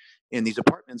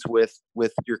apartments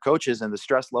with your coaches, and the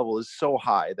stress level is so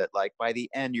high that, like, by the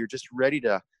end, you're ready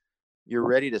to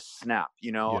snap,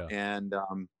 Yeah. and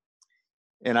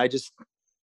I just,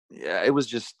 it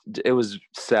was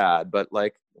sad, but,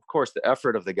 like, of course the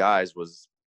effort of the guys was,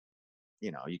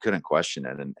 you couldn't question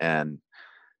it. And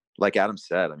like Adam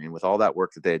said, I mean, with all that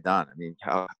work that they had done, I mean,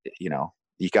 how,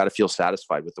 you got to feel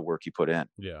satisfied with the work you put in.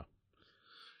 Yeah.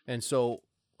 And so,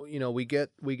 we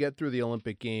get through the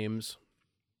Olympic Games.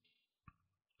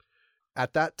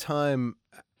 At that time,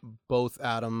 both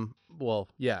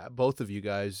of you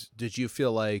guys, did you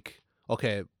feel like,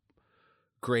 okay,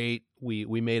 great,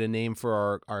 we made a name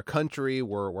for our country,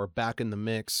 we're back in the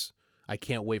mix, I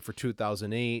can't wait for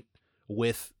 2008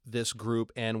 with this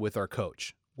group and with our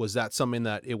coach? Was that something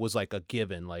that it was like a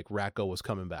given, like Ratko was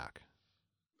coming back?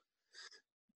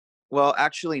 Well,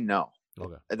 actually, no.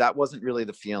 Okay. That wasn't really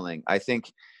the feeling. I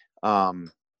think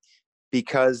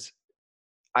because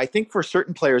I think for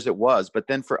certain players it was, but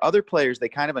then for other players, they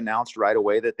kind of announced right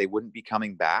away that they wouldn't be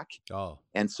coming back. Oh,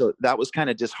 And so that was kind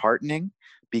of disheartening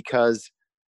because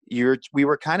we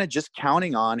were kind of just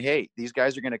counting on, hey, these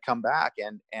guys are going to come back.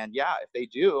 And yeah, if they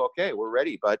do, okay, we're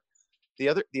ready. But the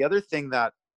other thing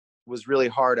that was really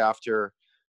hard after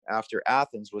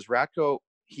Athens was Ratko.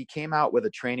 He came out with a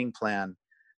training plan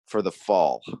for the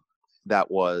fall.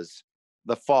 That was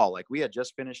the fall. Like we had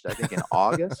just finished, I think in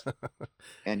August,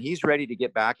 and he's ready to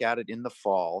get back at it in the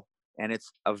fall. And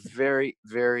it's a very,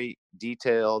 very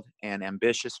detailed and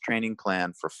ambitious training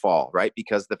plan for fall, right?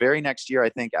 Because the very next year, I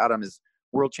think, Adam, is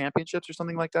World Championships or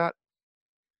something like that.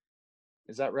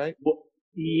 Is that right? Well,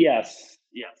 yes.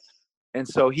 And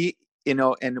so he,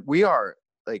 and we are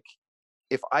like,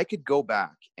 if I could go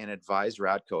back and advise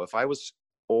Radko, if I was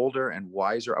older and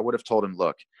wiser, I would have told him,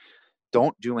 look,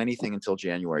 don't do anything until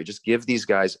January. Just give these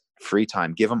guys free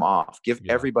time. Give them off. Give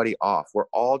everybody off. We're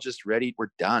all just ready.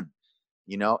 We're done.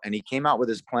 And he came out with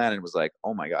his plan and was like,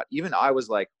 oh my God. Even I was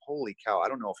like, holy cow, I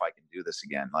don't know if I can do this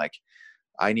again. Like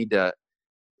I need to.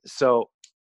 So,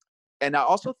 and I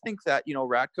also think that,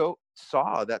 Radko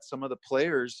saw that some of the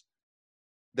players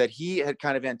that he had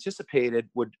kind of anticipated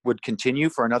would continue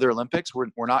for another Olympics were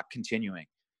not continuing.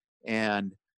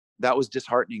 And that was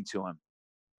disheartening to him.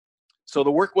 So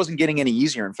the work wasn't getting any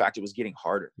easier. In fact, it was getting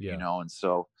harder, and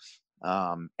so,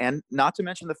 and not to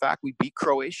mention the fact we beat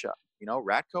Croatia,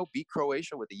 Ratko beat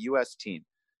Croatia with the U.S. team.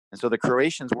 And so the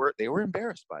Croatians were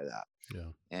embarrassed by that.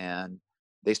 Yeah. And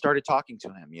they started talking to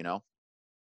him,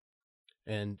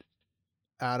 And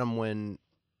Adam, when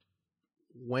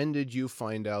did you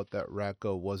find out that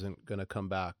Ratko wasn't going to come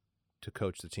back to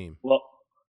coach the team? Well,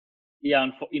 yeah,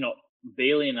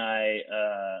 Bailey and I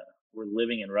were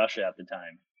living in Russia at the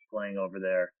time, playing over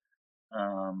there.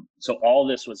 So all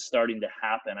this was starting to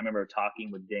happen. I remember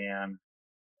talking with Dan,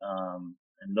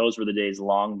 and those were the days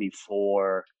long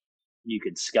before you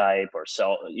could Skype or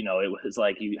cell. It was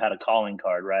like you had a calling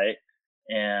card, right?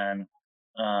 And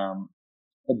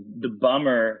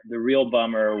the real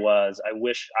bummer was I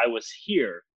wish I was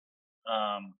here,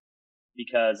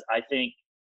 because I think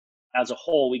as a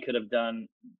whole we could have done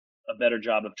a better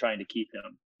job of trying to keep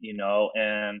him,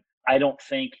 and I don't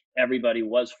think everybody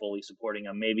was fully supporting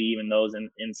him, maybe even those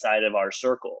inside of our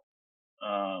circle,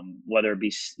 whether it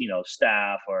be,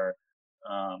 staff or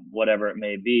whatever it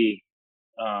may be.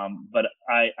 But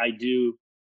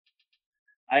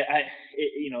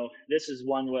this is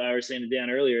one what I was saying to Dan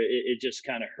earlier, it just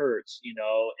kind of hurts, and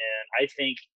I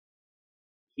think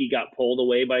he got pulled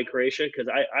away by Croatia because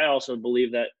I also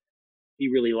believe that he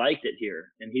really liked it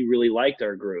here and he really liked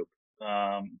our group.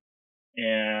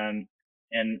 And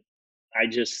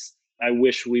I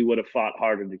wish we would have fought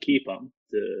harder to keep him,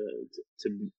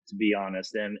 to be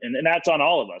honest. And that's on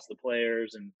all of us, the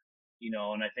players, and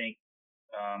and I think,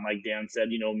 like Dan said,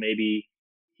 maybe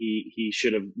he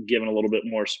should have given a little bit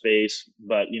more space,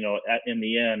 but in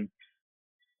the end,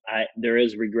 there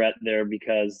is regret there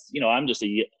because I'm just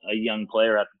a young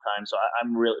player at the time, so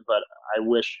but I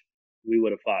wish we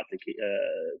would have fought to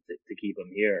keep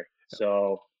him here.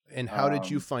 So. And how did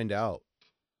you find out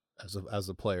as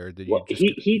a player? Did you well,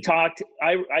 he talked,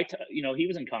 he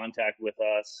was in contact with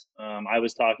us. I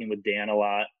was talking with Dan a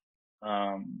lot,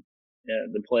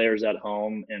 the players at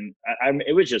home, and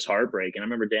it was just heartbreaking. I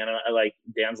remember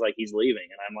Dan's like, he's leaving.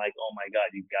 And I'm like, oh my God,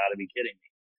 you've got to be kidding me,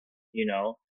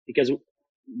 because,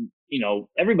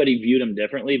 everybody viewed him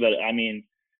differently, but I mean,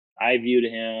 I viewed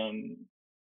him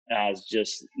as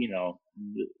just,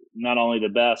 not only the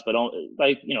best, but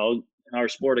our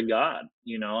sport of God,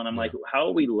 and I'm like, how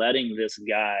are we letting this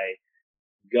guy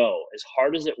go as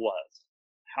hard as it was?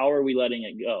 How are we letting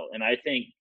it go? And I think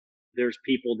there's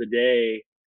people today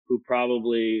who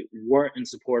probably weren't in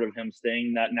support of him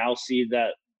staying that now see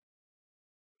that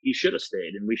he should have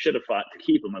stayed and we should have fought to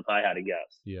keep him, if I had to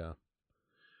guess. Yeah.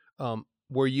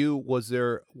 Was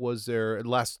there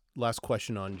last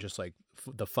question on just like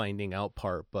the finding out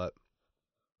part, but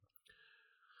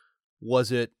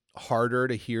was it harder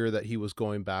to hear that he was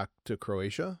going back to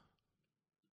Croatia?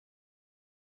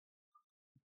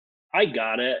 I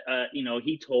got it.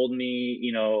 He told me,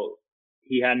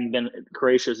 he hadn't been,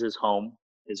 Croatia's his home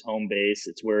base.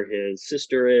 It's where his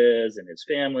sister is and his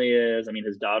family is. I mean,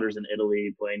 his daughter's in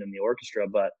Italy playing in the orchestra,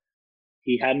 but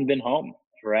he hadn't been home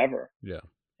forever. Yeah.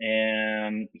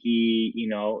 And he,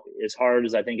 as hard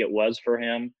as I think it was for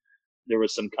him, there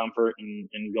was some comfort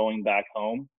in going back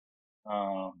home.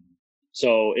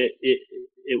 So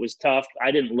it was tough.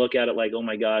 I didn't look at it like, oh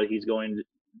my God, he's going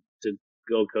to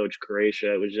go coach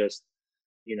Croatia. It was just,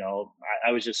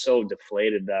 I was just so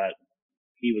deflated that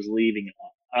he was leaving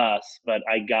us, but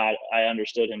I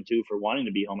understood him too for wanting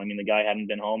to be home. I mean, the guy hadn't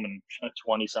been home in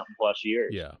 20 something plus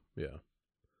years. Yeah. Yeah.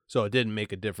 So it didn't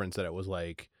make a difference that it was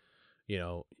like,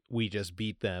 we just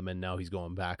beat them and now he's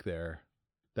going back there.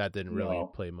 That didn't really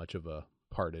play much of a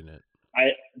part in it.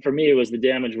 For me, it was the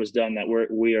damage was done that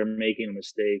we are making a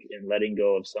mistake in letting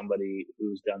go of somebody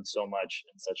who's done so much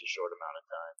in such a short amount of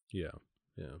time.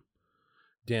 Yeah. Yeah.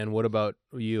 Dan, what about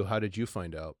you? How did you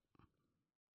find out?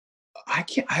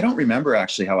 I don't remember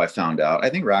actually how I found out. I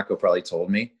think Ratko probably told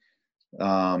me,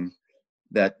 that,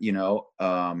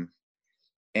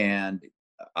 and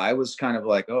I was kind of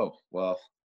like, oh, well,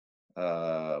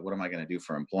 what am I going to do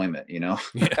for employment? Yeah.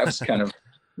 I was kind of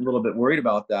a little bit worried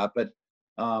about that, but,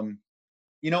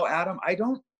 Adam,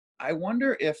 I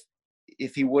wonder if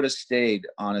he would have stayed,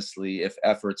 honestly, if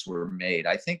efforts were made.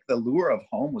 I think the lure of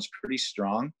home was pretty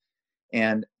strong.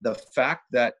 And the fact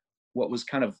that what was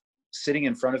kind of sitting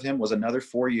in front of him was another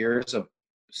 4 years of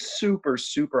super,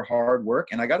 super hard work.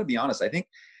 And I got to be honest, I think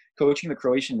coaching the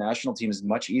Croatian national team is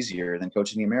much easier than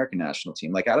coaching the American national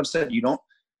team. Like Adam said,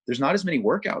 there's not as many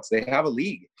workouts. They have a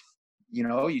league.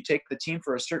 You take the team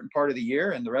for a certain part of the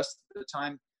year and the rest of the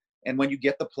time. And when you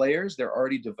get the players, they're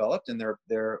already developed and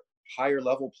they're higher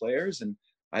level players. And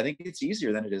I think it's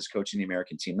easier than it is coaching the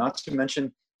American team. Not to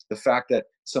mention the fact that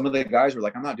some of the guys were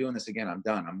like, I'm not doing this again. I'm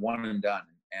done. I'm one and done.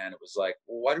 And it was like,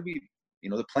 well, why do we,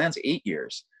 the plan's 8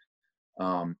 years.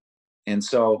 And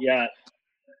so, yeah,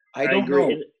 I don't know.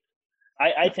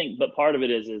 I think, but part of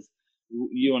it is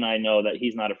you and I know that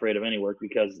he's not afraid of any work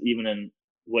because even in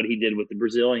what he did with the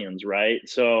Brazilians, right?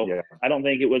 So yeah. I don't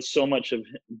think it was so much of,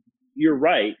 you're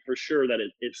right, for sure that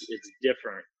it's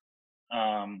different.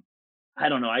 I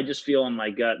don't know. I just feel in my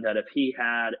gut that if he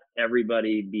had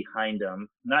everybody behind him,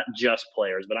 not just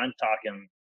players, but I'm talking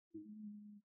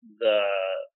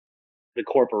the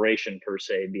corporation per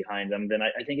se behind them, then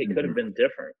I think it could have been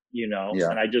different, Yeah.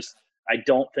 And I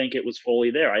don't think it was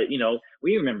fully there.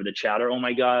 We remember the chatter. Oh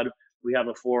my God, we have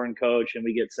a foreign coach and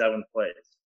we get 7th place,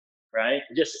 right?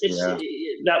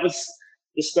 That was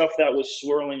the stuff that was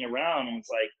swirling around, and it's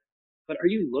like, but are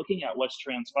you looking at what's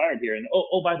transpired here? And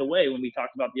oh, by the way, when we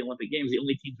talked about the Olympic Games, the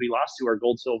only teams we lost to are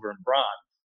gold, silver, and bronze,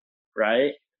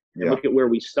 right? Yeah. And look at where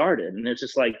we started, and it's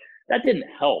just like that didn't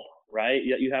help, right?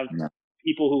 Yet you have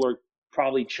people who are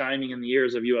probably chiming in the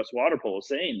ears of U.S. water polo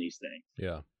saying these things.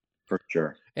 Yeah, for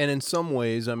sure. And in some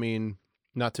ways, I mean,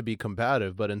 not to be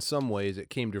combative, but in some ways, it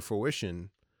came to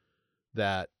fruition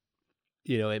that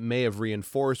it may have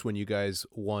reinforced when you guys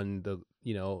won the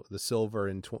silver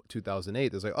in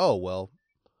 2008. It's like, oh, well,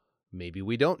 maybe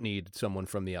we don't need someone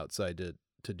from the outside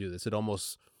to do this. It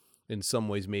almost, in some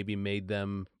ways, maybe made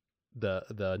them, the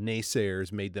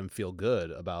naysayers made them feel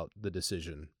good about the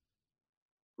decision.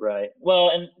 Right. Well,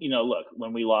 and, look,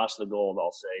 when we lost the gold,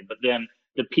 I'll say, but then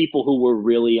the people who were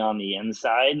really on the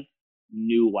inside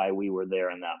knew why we were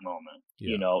there in that moment,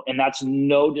 and that's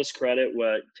no discredit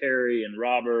what Terry and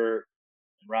Robert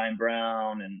and Ryan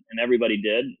Brown and everybody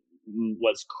did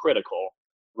was critical,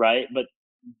 right? But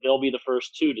they'll be the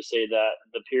first two to say that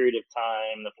the period of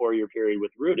time, the 4-year period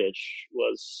with Rudic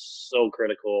was so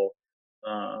critical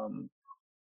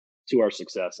to our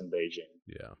success in Beijing.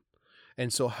 Yeah.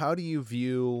 And so how do you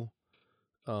view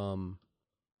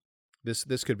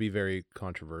this could be very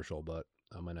controversial, but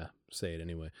I'm going to say it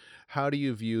anyway. How do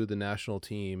you view the national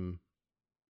team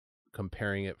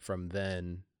comparing it from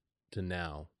then to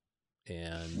now?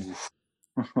 And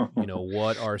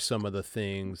what are some of the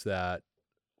things that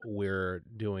we're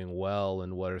doing well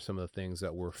and what are some of the things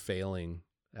that we're failing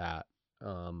at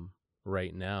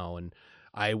right now? And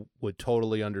I would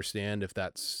totally understand if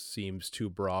that seems too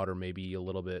broad or maybe a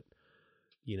little bit,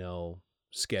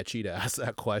 sketchy to ask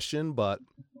that question. But,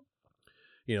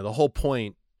 the overall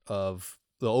point of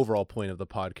the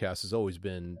podcast has always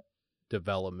been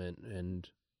development and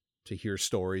to hear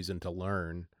stories and to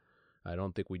learn. I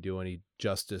don't think we do any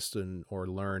justice or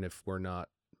learn if we're not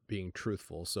being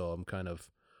truthful. So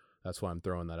that's why I'm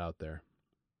throwing that out there.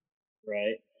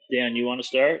 Right. Dan, you want to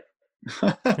start?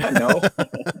 No.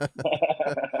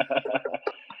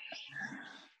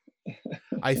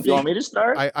 You want me to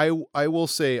start? I will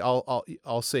say,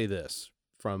 I'll say this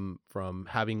from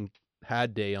having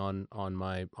had Day on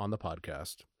the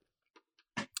podcast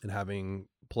and having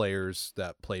players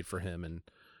that played for him and,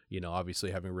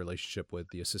 obviously having a relationship with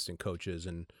the assistant coaches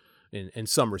and in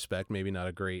some respect, maybe not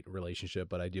a great relationship,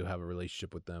 but I do have a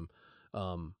relationship with them.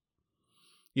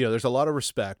 There's a lot of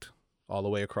respect all the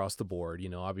way across the board.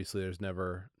 Obviously there's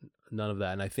never none of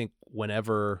that. And I think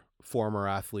whenever former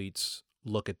athletes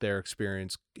look at their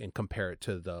experience and compare it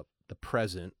to the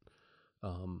present,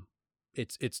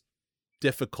 it's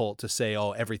difficult to say,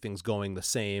 oh, everything's going the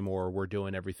same or we're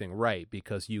doing everything right,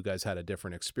 because you guys had a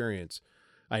different experience.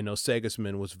 I know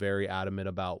Segismund was very adamant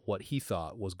about what he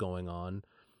thought was going on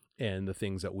and the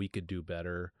things that we could do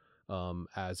better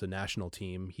as a national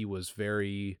team. He was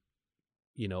very,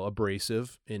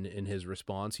 abrasive in his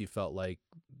response. He felt like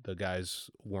the guys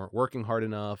weren't working hard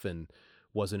enough and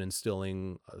wasn't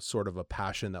instilling sort of a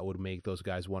passion that would make those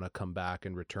guys want to come back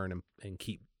and return and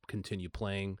continue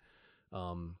playing.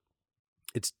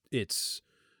 It's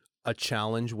a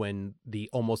challenge when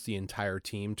almost the entire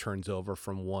team turns over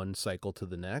from one cycle to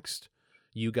the next.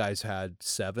 You guys had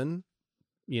 7,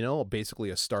 basically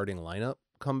a starting lineup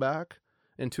come back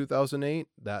in 2008.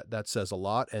 That says a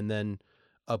lot. And then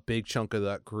a big chunk of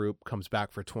that group comes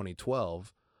back for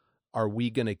 2012. Are we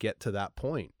going to get to that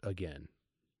point again?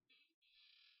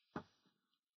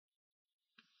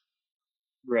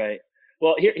 Right.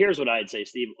 Well, here's what I'd say,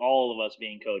 Steve. All of us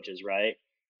being coaches, right?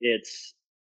 It's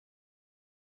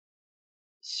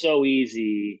so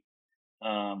easy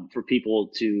for people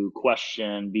to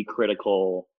question, be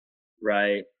critical,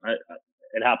 right?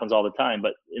 It happens all the time,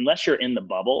 but unless you're in the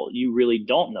bubble, you really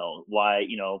don't know why,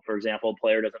 for example, a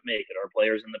player doesn't make it, or a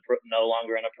player's no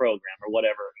longer in a program, or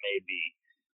whatever it may be.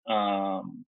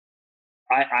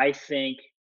 I think,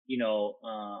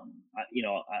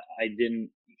 I didn't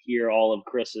hear all of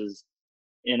Chris's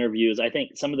interviews. I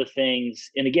think some of the things,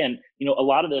 and again, a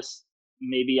lot of this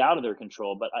may be out of their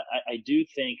control, but I do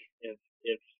think if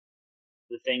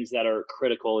the things that are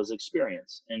critical is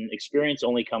experience, and experience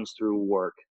only comes through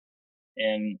work.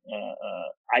 And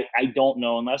I don't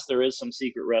know, unless there is some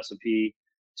secret recipe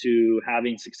to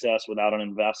having success without an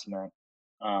investment.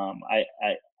 I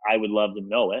would love to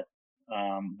know it.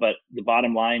 But the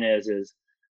bottom line is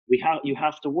you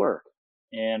have to work,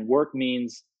 and work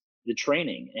means the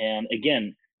training. And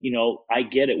again, I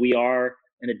get it. We are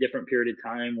in a different period of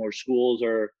time where schools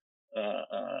are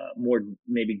more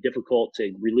maybe difficult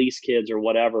to release kids or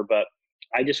whatever. But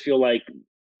I just feel like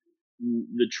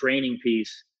the training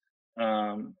piece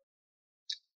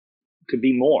could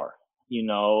be more,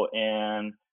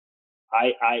 and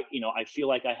I feel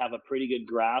like I have a pretty good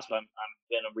grasp. I'm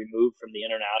been removed from the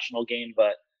international game,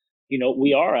 but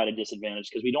we are at a disadvantage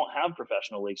because we don't have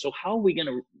professional leagues. So how are we going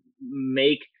to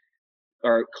make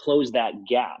or close that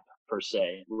gap per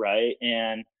se, right?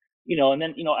 And and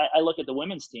then I look at the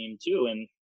women's team too, and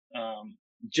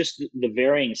just the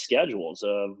varying schedules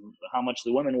of how much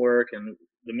the women work and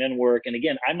the men work. And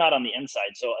again, I'm not on the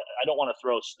inside, so I don't want to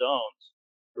throw stones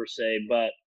per se,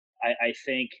 but I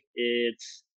think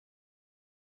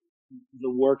the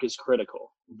work is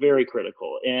critical, very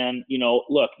critical. And,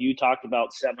 look, you talked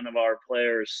about 7 of our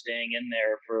players staying in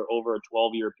there for over a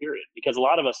 12-year period, because a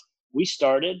lot of us, we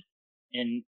started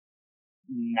in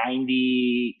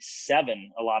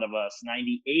 97, a lot of us,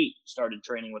 98 started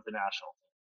training with the national team.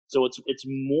 So it's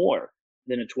more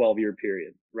than a 12-year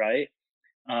period, right?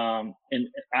 And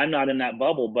I'm not in that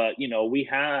bubble, but we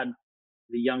had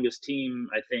the youngest team,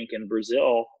 I think, in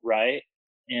Brazil, right?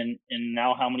 And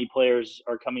now how many players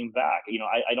are coming back?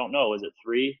 I don't know. Is it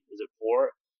 3? Is it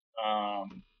 4?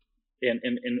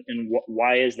 And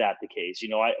why is that the case?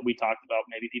 We talked about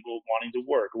maybe people wanting to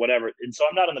work, whatever. And so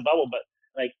I'm not in the bubble, but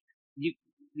like we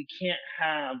can't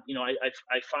have,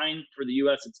 I find for the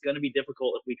U.S. it's going to be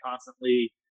difficult if we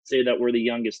constantly say that we're the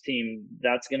youngest team.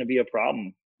 That's going to be a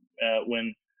problem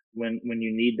when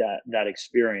you need that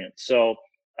experience. So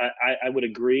I would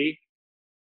agree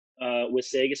with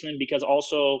Segismund, because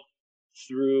also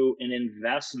through an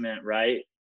investment, right,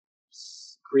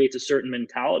 creates a certain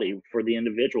mentality for the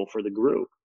individual, for the group.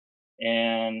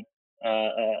 And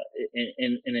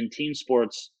in team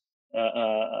sports,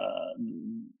 the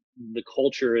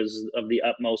culture is of the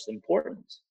utmost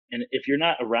importance. And if you're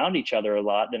not around each other a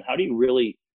lot, then how do you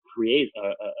really create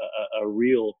a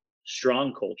real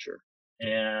strong culture?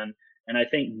 And I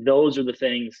think those are the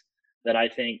things that I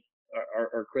think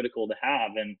are critical to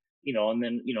have. And and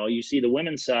then you see the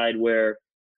women's side where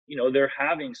they're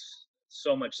having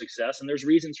so much success, and there's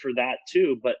reasons for that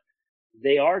too, but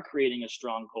they are creating a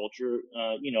strong culture.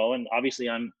 And obviously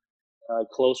I'm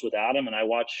close with Adam, and I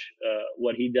watch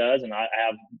what he does, and I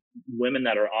have women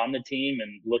that are on the team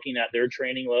and looking at their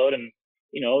training load, and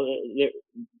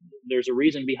there's a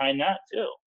reason behind that too.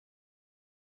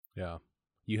 Yeah,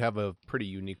 you have a pretty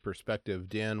unique perspective,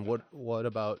 Dan. What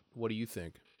do you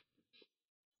think?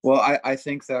 Well, I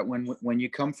think that when you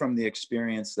come from the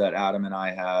experience that Adam and I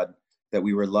had, that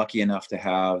we were lucky enough to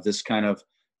have this kind of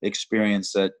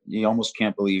experience that you almost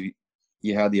can't believe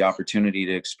you had the opportunity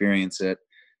to experience it.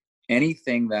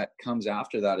 Anything that comes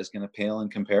after that is going to pale in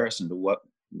comparison to what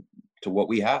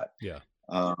we had. Yeah.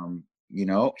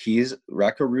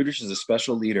 Radko Rudish is a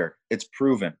special leader. It's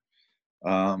proven.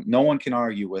 No one can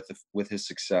argue with his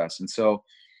success. And so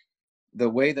the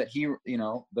way that he,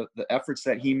 the efforts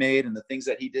that he made and the things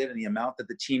that he did and the amount that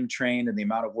the team trained and the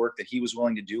amount of work that he was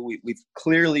willing to do, we've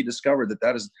clearly discovered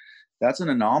that's an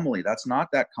anomaly. That's not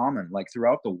that common, like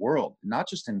throughout the world, not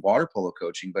just in water polo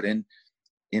coaching, but in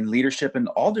leadership in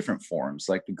all different forms.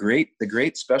 Like the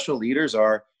great special leaders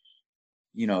are,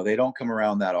 they don't come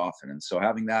around that often. And so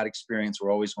having that experience,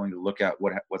 we're always going to look at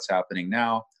what's happening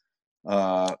now,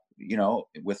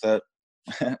 with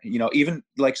even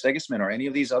like Stegesman or any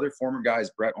of these other former guys,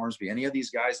 Brett Ormsby, any of these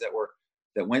guys that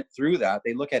went through that,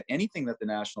 they look at anything that the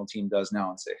national team does now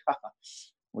and say,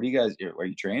 what do you guys, are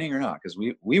you training or not? Because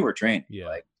we were training,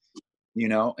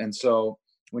 and so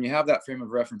when you have that frame of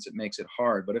reference, it makes it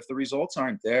hard. But if the results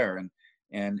aren't there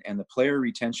and the player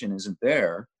retention isn't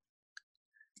there,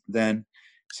 then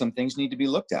some things need to be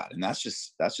looked at. And that's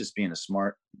just being a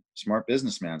smart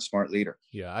businessman, smart leader.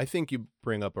 Yeah. I think you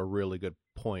bring up a really good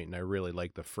point, and I really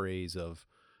like the phrase of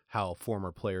how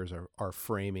former players are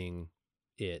framing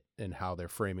it and how they're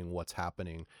framing what's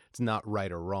happening. It's not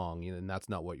right or wrong, and that's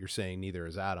not what you're saying. Neither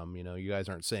is Adam. You guys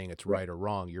aren't saying it's right or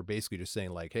wrong. You're basically just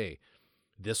saying like, hey,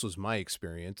 this was my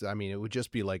experience. I mean, it would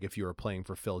just be like if you were playing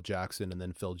for Phil Jackson and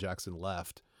then Phil Jackson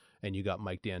left and you got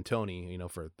Mike D'Antoni,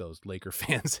 for those Laker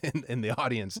fans in the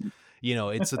audience,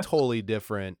 it's a totally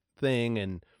different thing.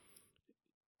 And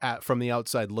from the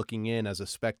outside looking in as a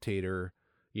spectator,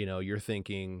 you're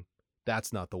thinking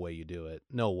that's not the way you do it.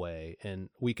 No way. And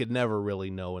we could never really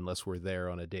know unless we're there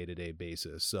on a day-to-day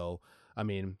basis. So, I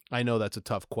mean, I know that's a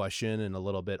tough question and a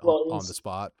little bit on the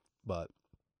spot, but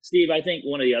Steve, I think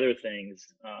one of the other things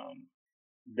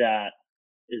that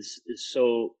is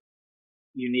so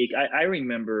unique. I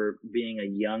remember being a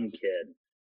young kid,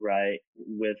 right,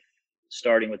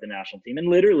 starting with the national team, and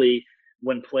literally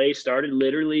when play started,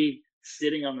 literally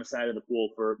sitting on the side of the pool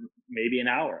for maybe an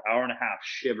hour and a half,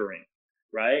 shivering,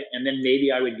 right, and then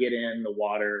maybe I would get in the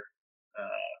water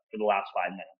for the last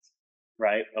 5 minutes,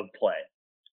 right, of play.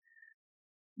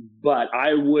 But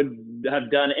I would have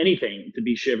done anything to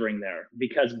be shivering there,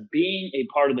 because being a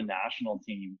part of the national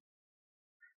team,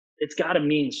 it's got to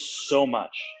mean so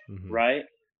much, right?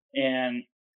 And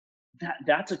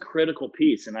that's a critical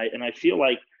piece. And I feel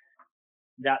like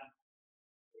that,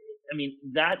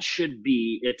 that should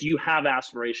be, if you have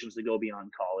aspirations to go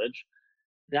beyond college,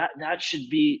 that should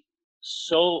be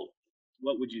so,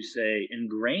 what would you say,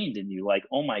 ingrained in you. Like,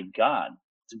 oh my God,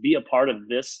 to be a part of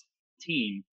this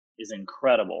team is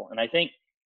incredible. And I think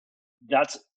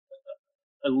that's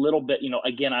a little bit,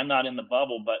 again, I'm not in the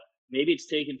bubble, but maybe it's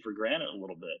taken for granted a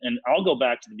little bit. And I'll go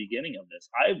back to the beginning of this.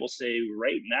 I will say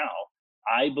right now,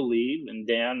 I believe, and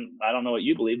Dan, I don't know what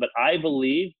you believe, but I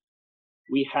believe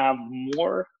we have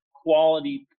more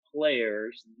quality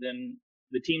players than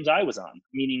the teams I was on,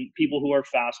 meaning people who are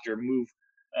faster, move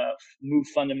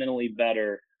fundamentally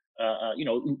better.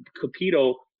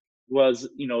 Capito was,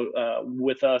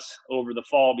 with us over the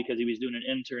fall because he was doing an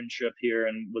internship here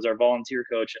and was our volunteer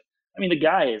coach. And the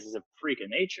guy is a freak of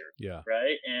nature. Yeah.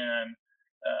 Right. And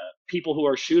people who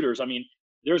are shooters,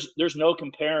 there's no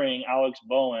comparing Alex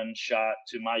Bowen's shot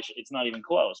to my it's not even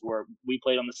close, where we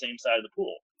played on the same side of the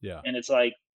pool. Yeah. And it's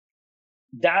like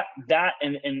that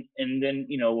and then,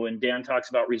 when Dan talks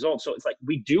about results, so it's like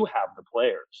we do have the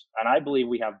players, and I believe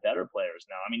we have better players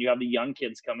now. You have the young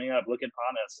kids coming up, look at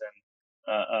Hannes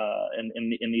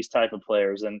and these type of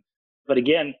players. But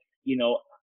again,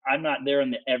 I'm not there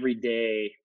in the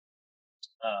everyday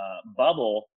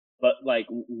bubble, but like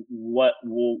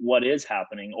what is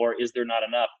happening, or is there not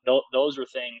enough? Those are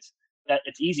things that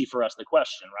it's easy for us to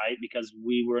question, right? Because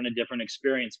we were in a different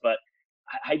experience. But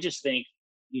I just think,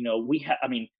 we have,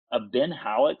 a Ben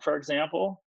Halleck, for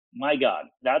example, my God,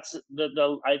 that's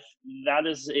that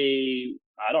is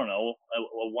I don't know,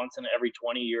 a once in every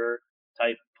 20-year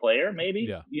type player, maybe.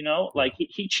 Yeah. Like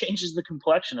he changes the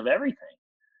complexion of everything.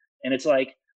 And it's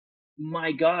like,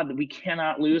 my God, we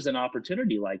cannot lose an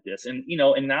opportunity like this. And,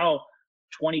 and now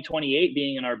 2028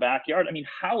 being in our backyard,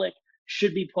 Halleck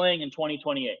should be playing in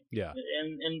 2028. Yeah.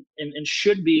 And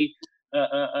should be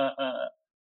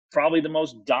probably the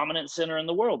most dominant center in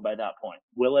the world by that point.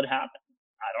 Will it happen?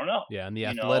 I don't know. Yeah. And the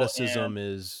athleticism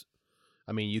is,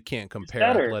 you can't compare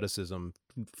athleticism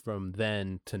from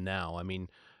then to now.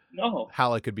 No.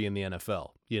 Halleck could be in the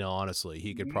NFL. Honestly,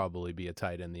 he could probably be a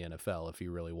tight end in the NFL if he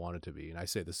really wanted to be. And I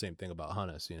say the same thing about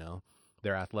Hannes.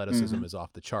 Their athleticism is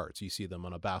off the charts. You see them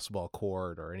on a basketball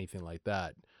court or anything like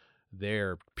that.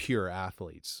 They're pure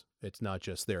athletes. It's not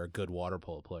just they're good water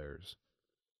polo players.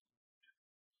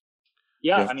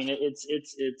 Yeah,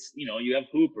 it's you have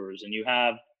hoopers and you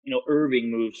have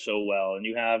Irving moves so well, and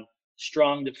you have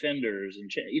strong defenders,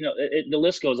 and the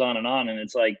list goes on, and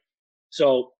it's like,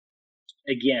 so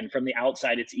again, from the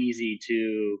outside, it's easy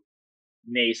to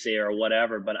naysay or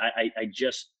whatever, but I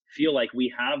just feel like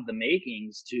we have the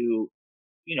makings to,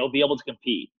 be able to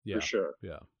compete for sure.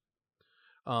 Yeah.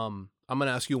 I'm going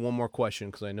to ask you one more question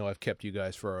because I know I've kept you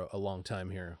guys for a long time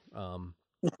here.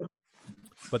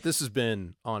 But this has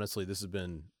been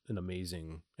an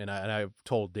amazing, and I've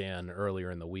told Dan earlier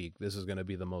in the week, this is going to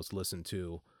be the most listened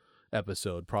to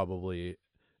episode probably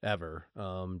ever,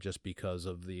 just because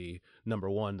of the, number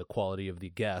one, the quality of the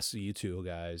guests, you two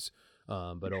guys,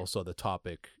 but also the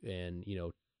topic, and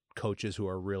coaches who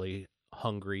are really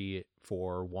hungry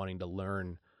for wanting to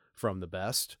learn from the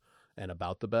best and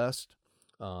about the best.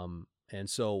 And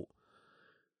so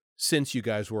since you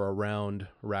guys were around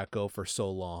Ratko for so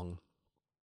long,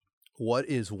 what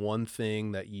is one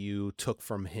thing that you took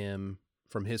from him,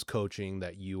 from his coaching,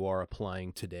 that you are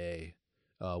applying today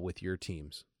with your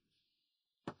teams?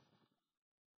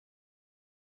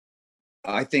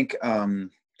 I think,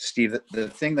 Steve, the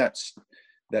thing that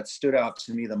stood out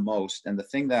to me the most, and the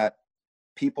thing that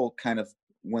people kind of,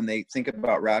 when they think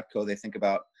about Ratko, they think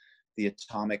about the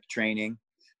atomic training.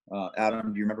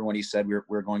 Adam, do you remember when he said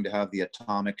we're going to have the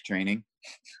atomic training?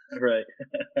 Right.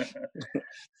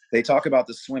 They talk about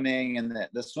the swimming, and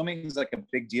the swimming is like a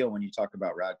big deal when you talk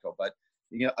about Ratko. But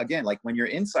again, like when you're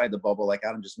inside the bubble, like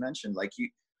Adam just mentioned,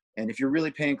 and if you're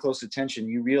really paying close attention,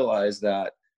 you realize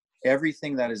that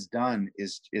everything that is done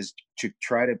is to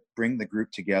try to bring the group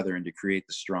together and to create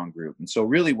the strong group. And so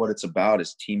really what it's about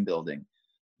is team building,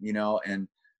 and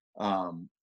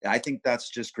I think that's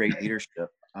just great leadership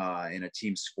in a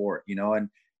team sport,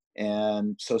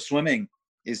 and so swimming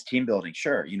is team building.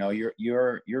 Sure. You're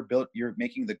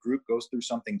making the group goes through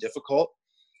something difficult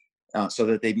so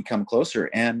that they become closer.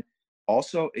 And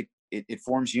also it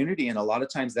forms unity. And a lot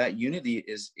of times that unity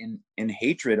is in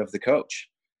hatred of the coach,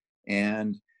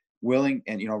 and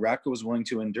Ratko was willing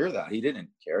to endure that. He didn't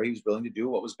care. He was willing to do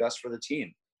what was best for the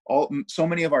team. So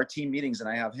many of our team meetings, and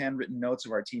I have handwritten notes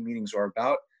of our team meetings, are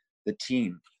about the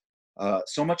team.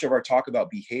 So much of our talk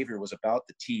about behavior was about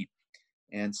the team.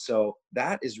 And so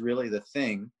that is really the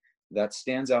thing that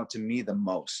stands out to me the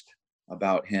most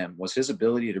about him, was his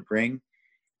ability to bring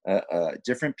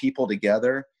different people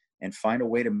together and find a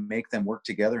way to make them work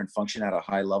together and function at a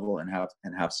high level and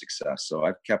have success. So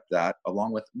I've kept that,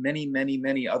 along with many, many,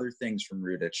 many other things from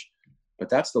Rudich, but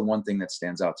that's the one thing that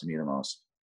stands out to me the most.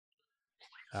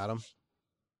 Adam?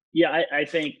 Yeah, I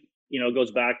think, it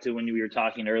goes back to when we were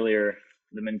talking earlier,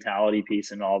 the mentality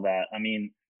piece and all that. I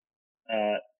mean,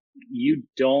 you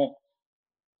don't,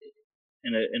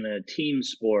 in a team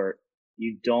sport,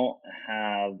 you don't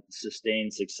have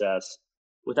sustained success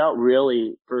without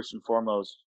really, first and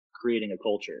foremost, creating a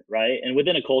culture, right? And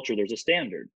within a culture, there's a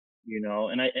standard,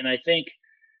 and I think,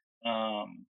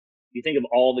 you think of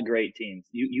all the great teams,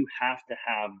 you have to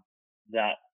have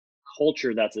that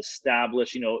culture that's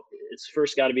established. It's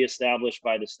first got to be established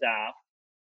by the staff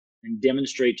and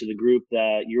demonstrate to the group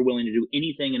that you're willing to do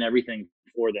anything and everything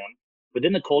for them. But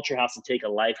then the culture has to take a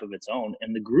life of its own,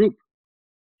 and the group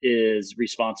is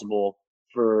responsible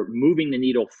for moving the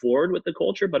needle forward with the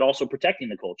culture, but also protecting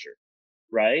the culture,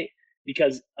 right?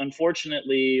 Because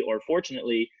unfortunately or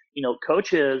fortunately,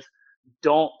 coaches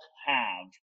don't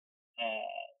have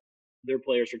their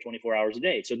players for 24 hours a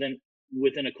day. So then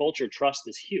within a culture, trust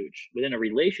is huge. Within a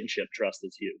relationship, trust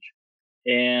is huge.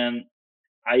 And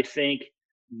I think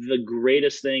the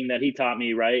greatest thing that he taught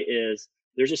me, right, is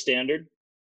there's a standard.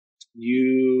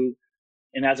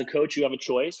 And as a coach, you have a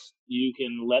choice. You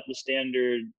can let the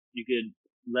standard, you could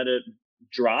let it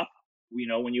drop.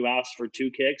 When you ask for 2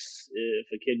 kicks, if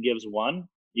a kid gives 1,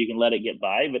 you can let it get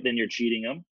by, but then you're cheating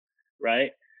them,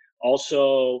 right?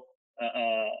 Also,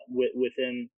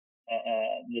 within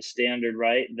the standard,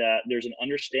 right, that there's an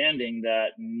understanding that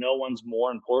no one's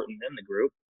more important than the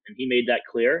group. And he made that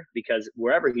clear, because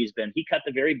wherever he's been, he cut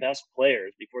the very best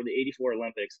players before the 84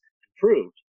 Olympics and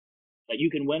proved that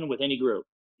you can win with any group.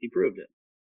 He proved it.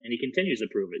 And he continues to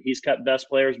prove it. He's cut best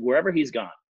players wherever he's gone,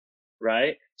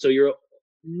 right? So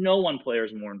no one player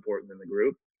is more important than the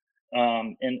group.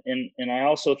 And I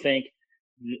also think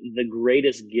the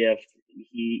greatest gift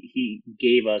he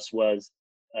gave us was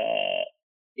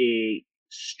a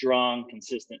strong,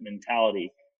 consistent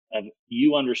mentality of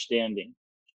you understanding.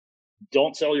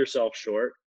 Don't sell yourself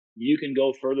short. You can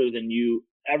go further than you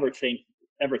ever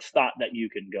thought that you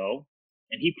could go.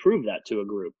 And he proved that to a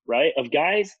group, right, of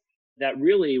guys that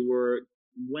really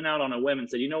went out on a whim and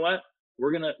said, you know what,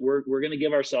 we're gonna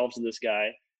give ourselves to this guy,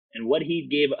 and what he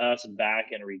gave us back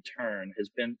in return has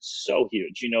been so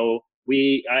huge.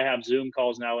 I have Zoom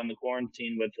calls now in the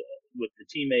quarantine with the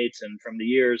teammates and from the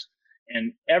years,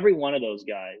 and every one of those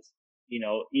guys,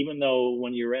 even though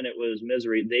when you're in it was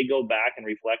misery, they go back and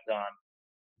reflect on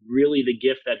really the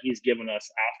gift that he's given us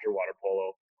after water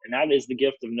polo. And that is the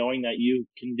gift of knowing that you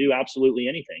can do absolutely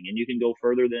anything, and you can go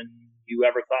further than you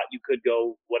ever thought you could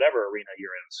go, whatever arena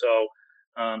you're in. So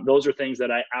those are things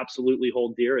that I absolutely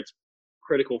hold dear. It's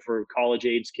critical for college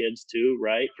age kids too,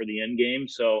 right? For the end game.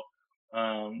 So,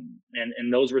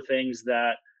 and those were things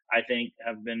that I think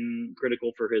have been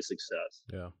critical for his success.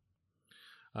 Yeah.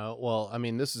 Well, I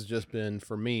mean, this has just been,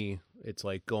 for me, it's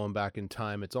like going back in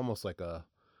time. It's almost like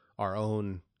our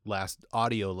own last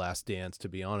dance, to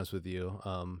be honest with you.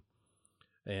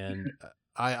 And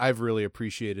I've really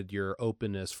appreciated your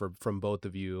openness from both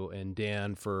of you, and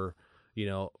Dan for,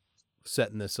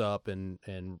 setting this up and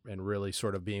really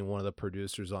sort of being one of the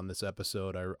producers on this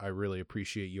episode. I really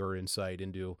appreciate your insight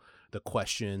into the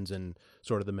questions and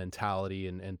sort of the mentality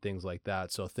and things like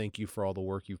that. So thank you for all the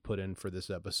work you've put in for this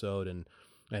episode, and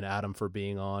Adam for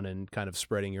being on and kind of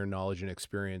spreading your knowledge and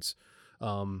experience.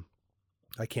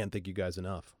 I can't thank you guys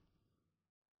enough.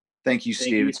 Thank you,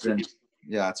 Steve.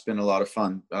 It's been a lot of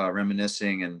fun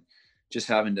reminiscing and just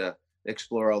having to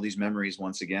explore all these memories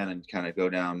once again and kind of go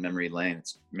down memory lane.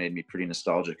 It's made me pretty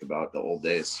nostalgic about the old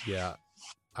days. Yeah.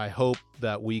 I hope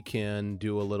that we can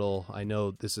do a little, I know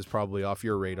this is probably off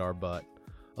your radar, but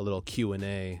a little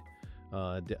Q&A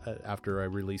after I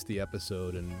release the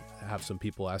episode and have some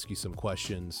people ask you some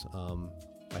questions.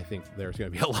 I think there's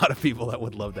going to be a lot of people that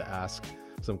would love to ask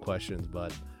some questions,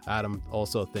 but Adam,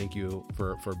 also thank you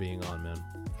for being on, man.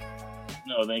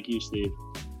 No, thank you, Steve.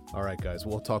 All right, guys,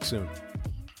 we'll talk soon.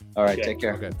 All right, Take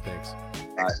care. Okay, thanks.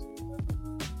 Bye.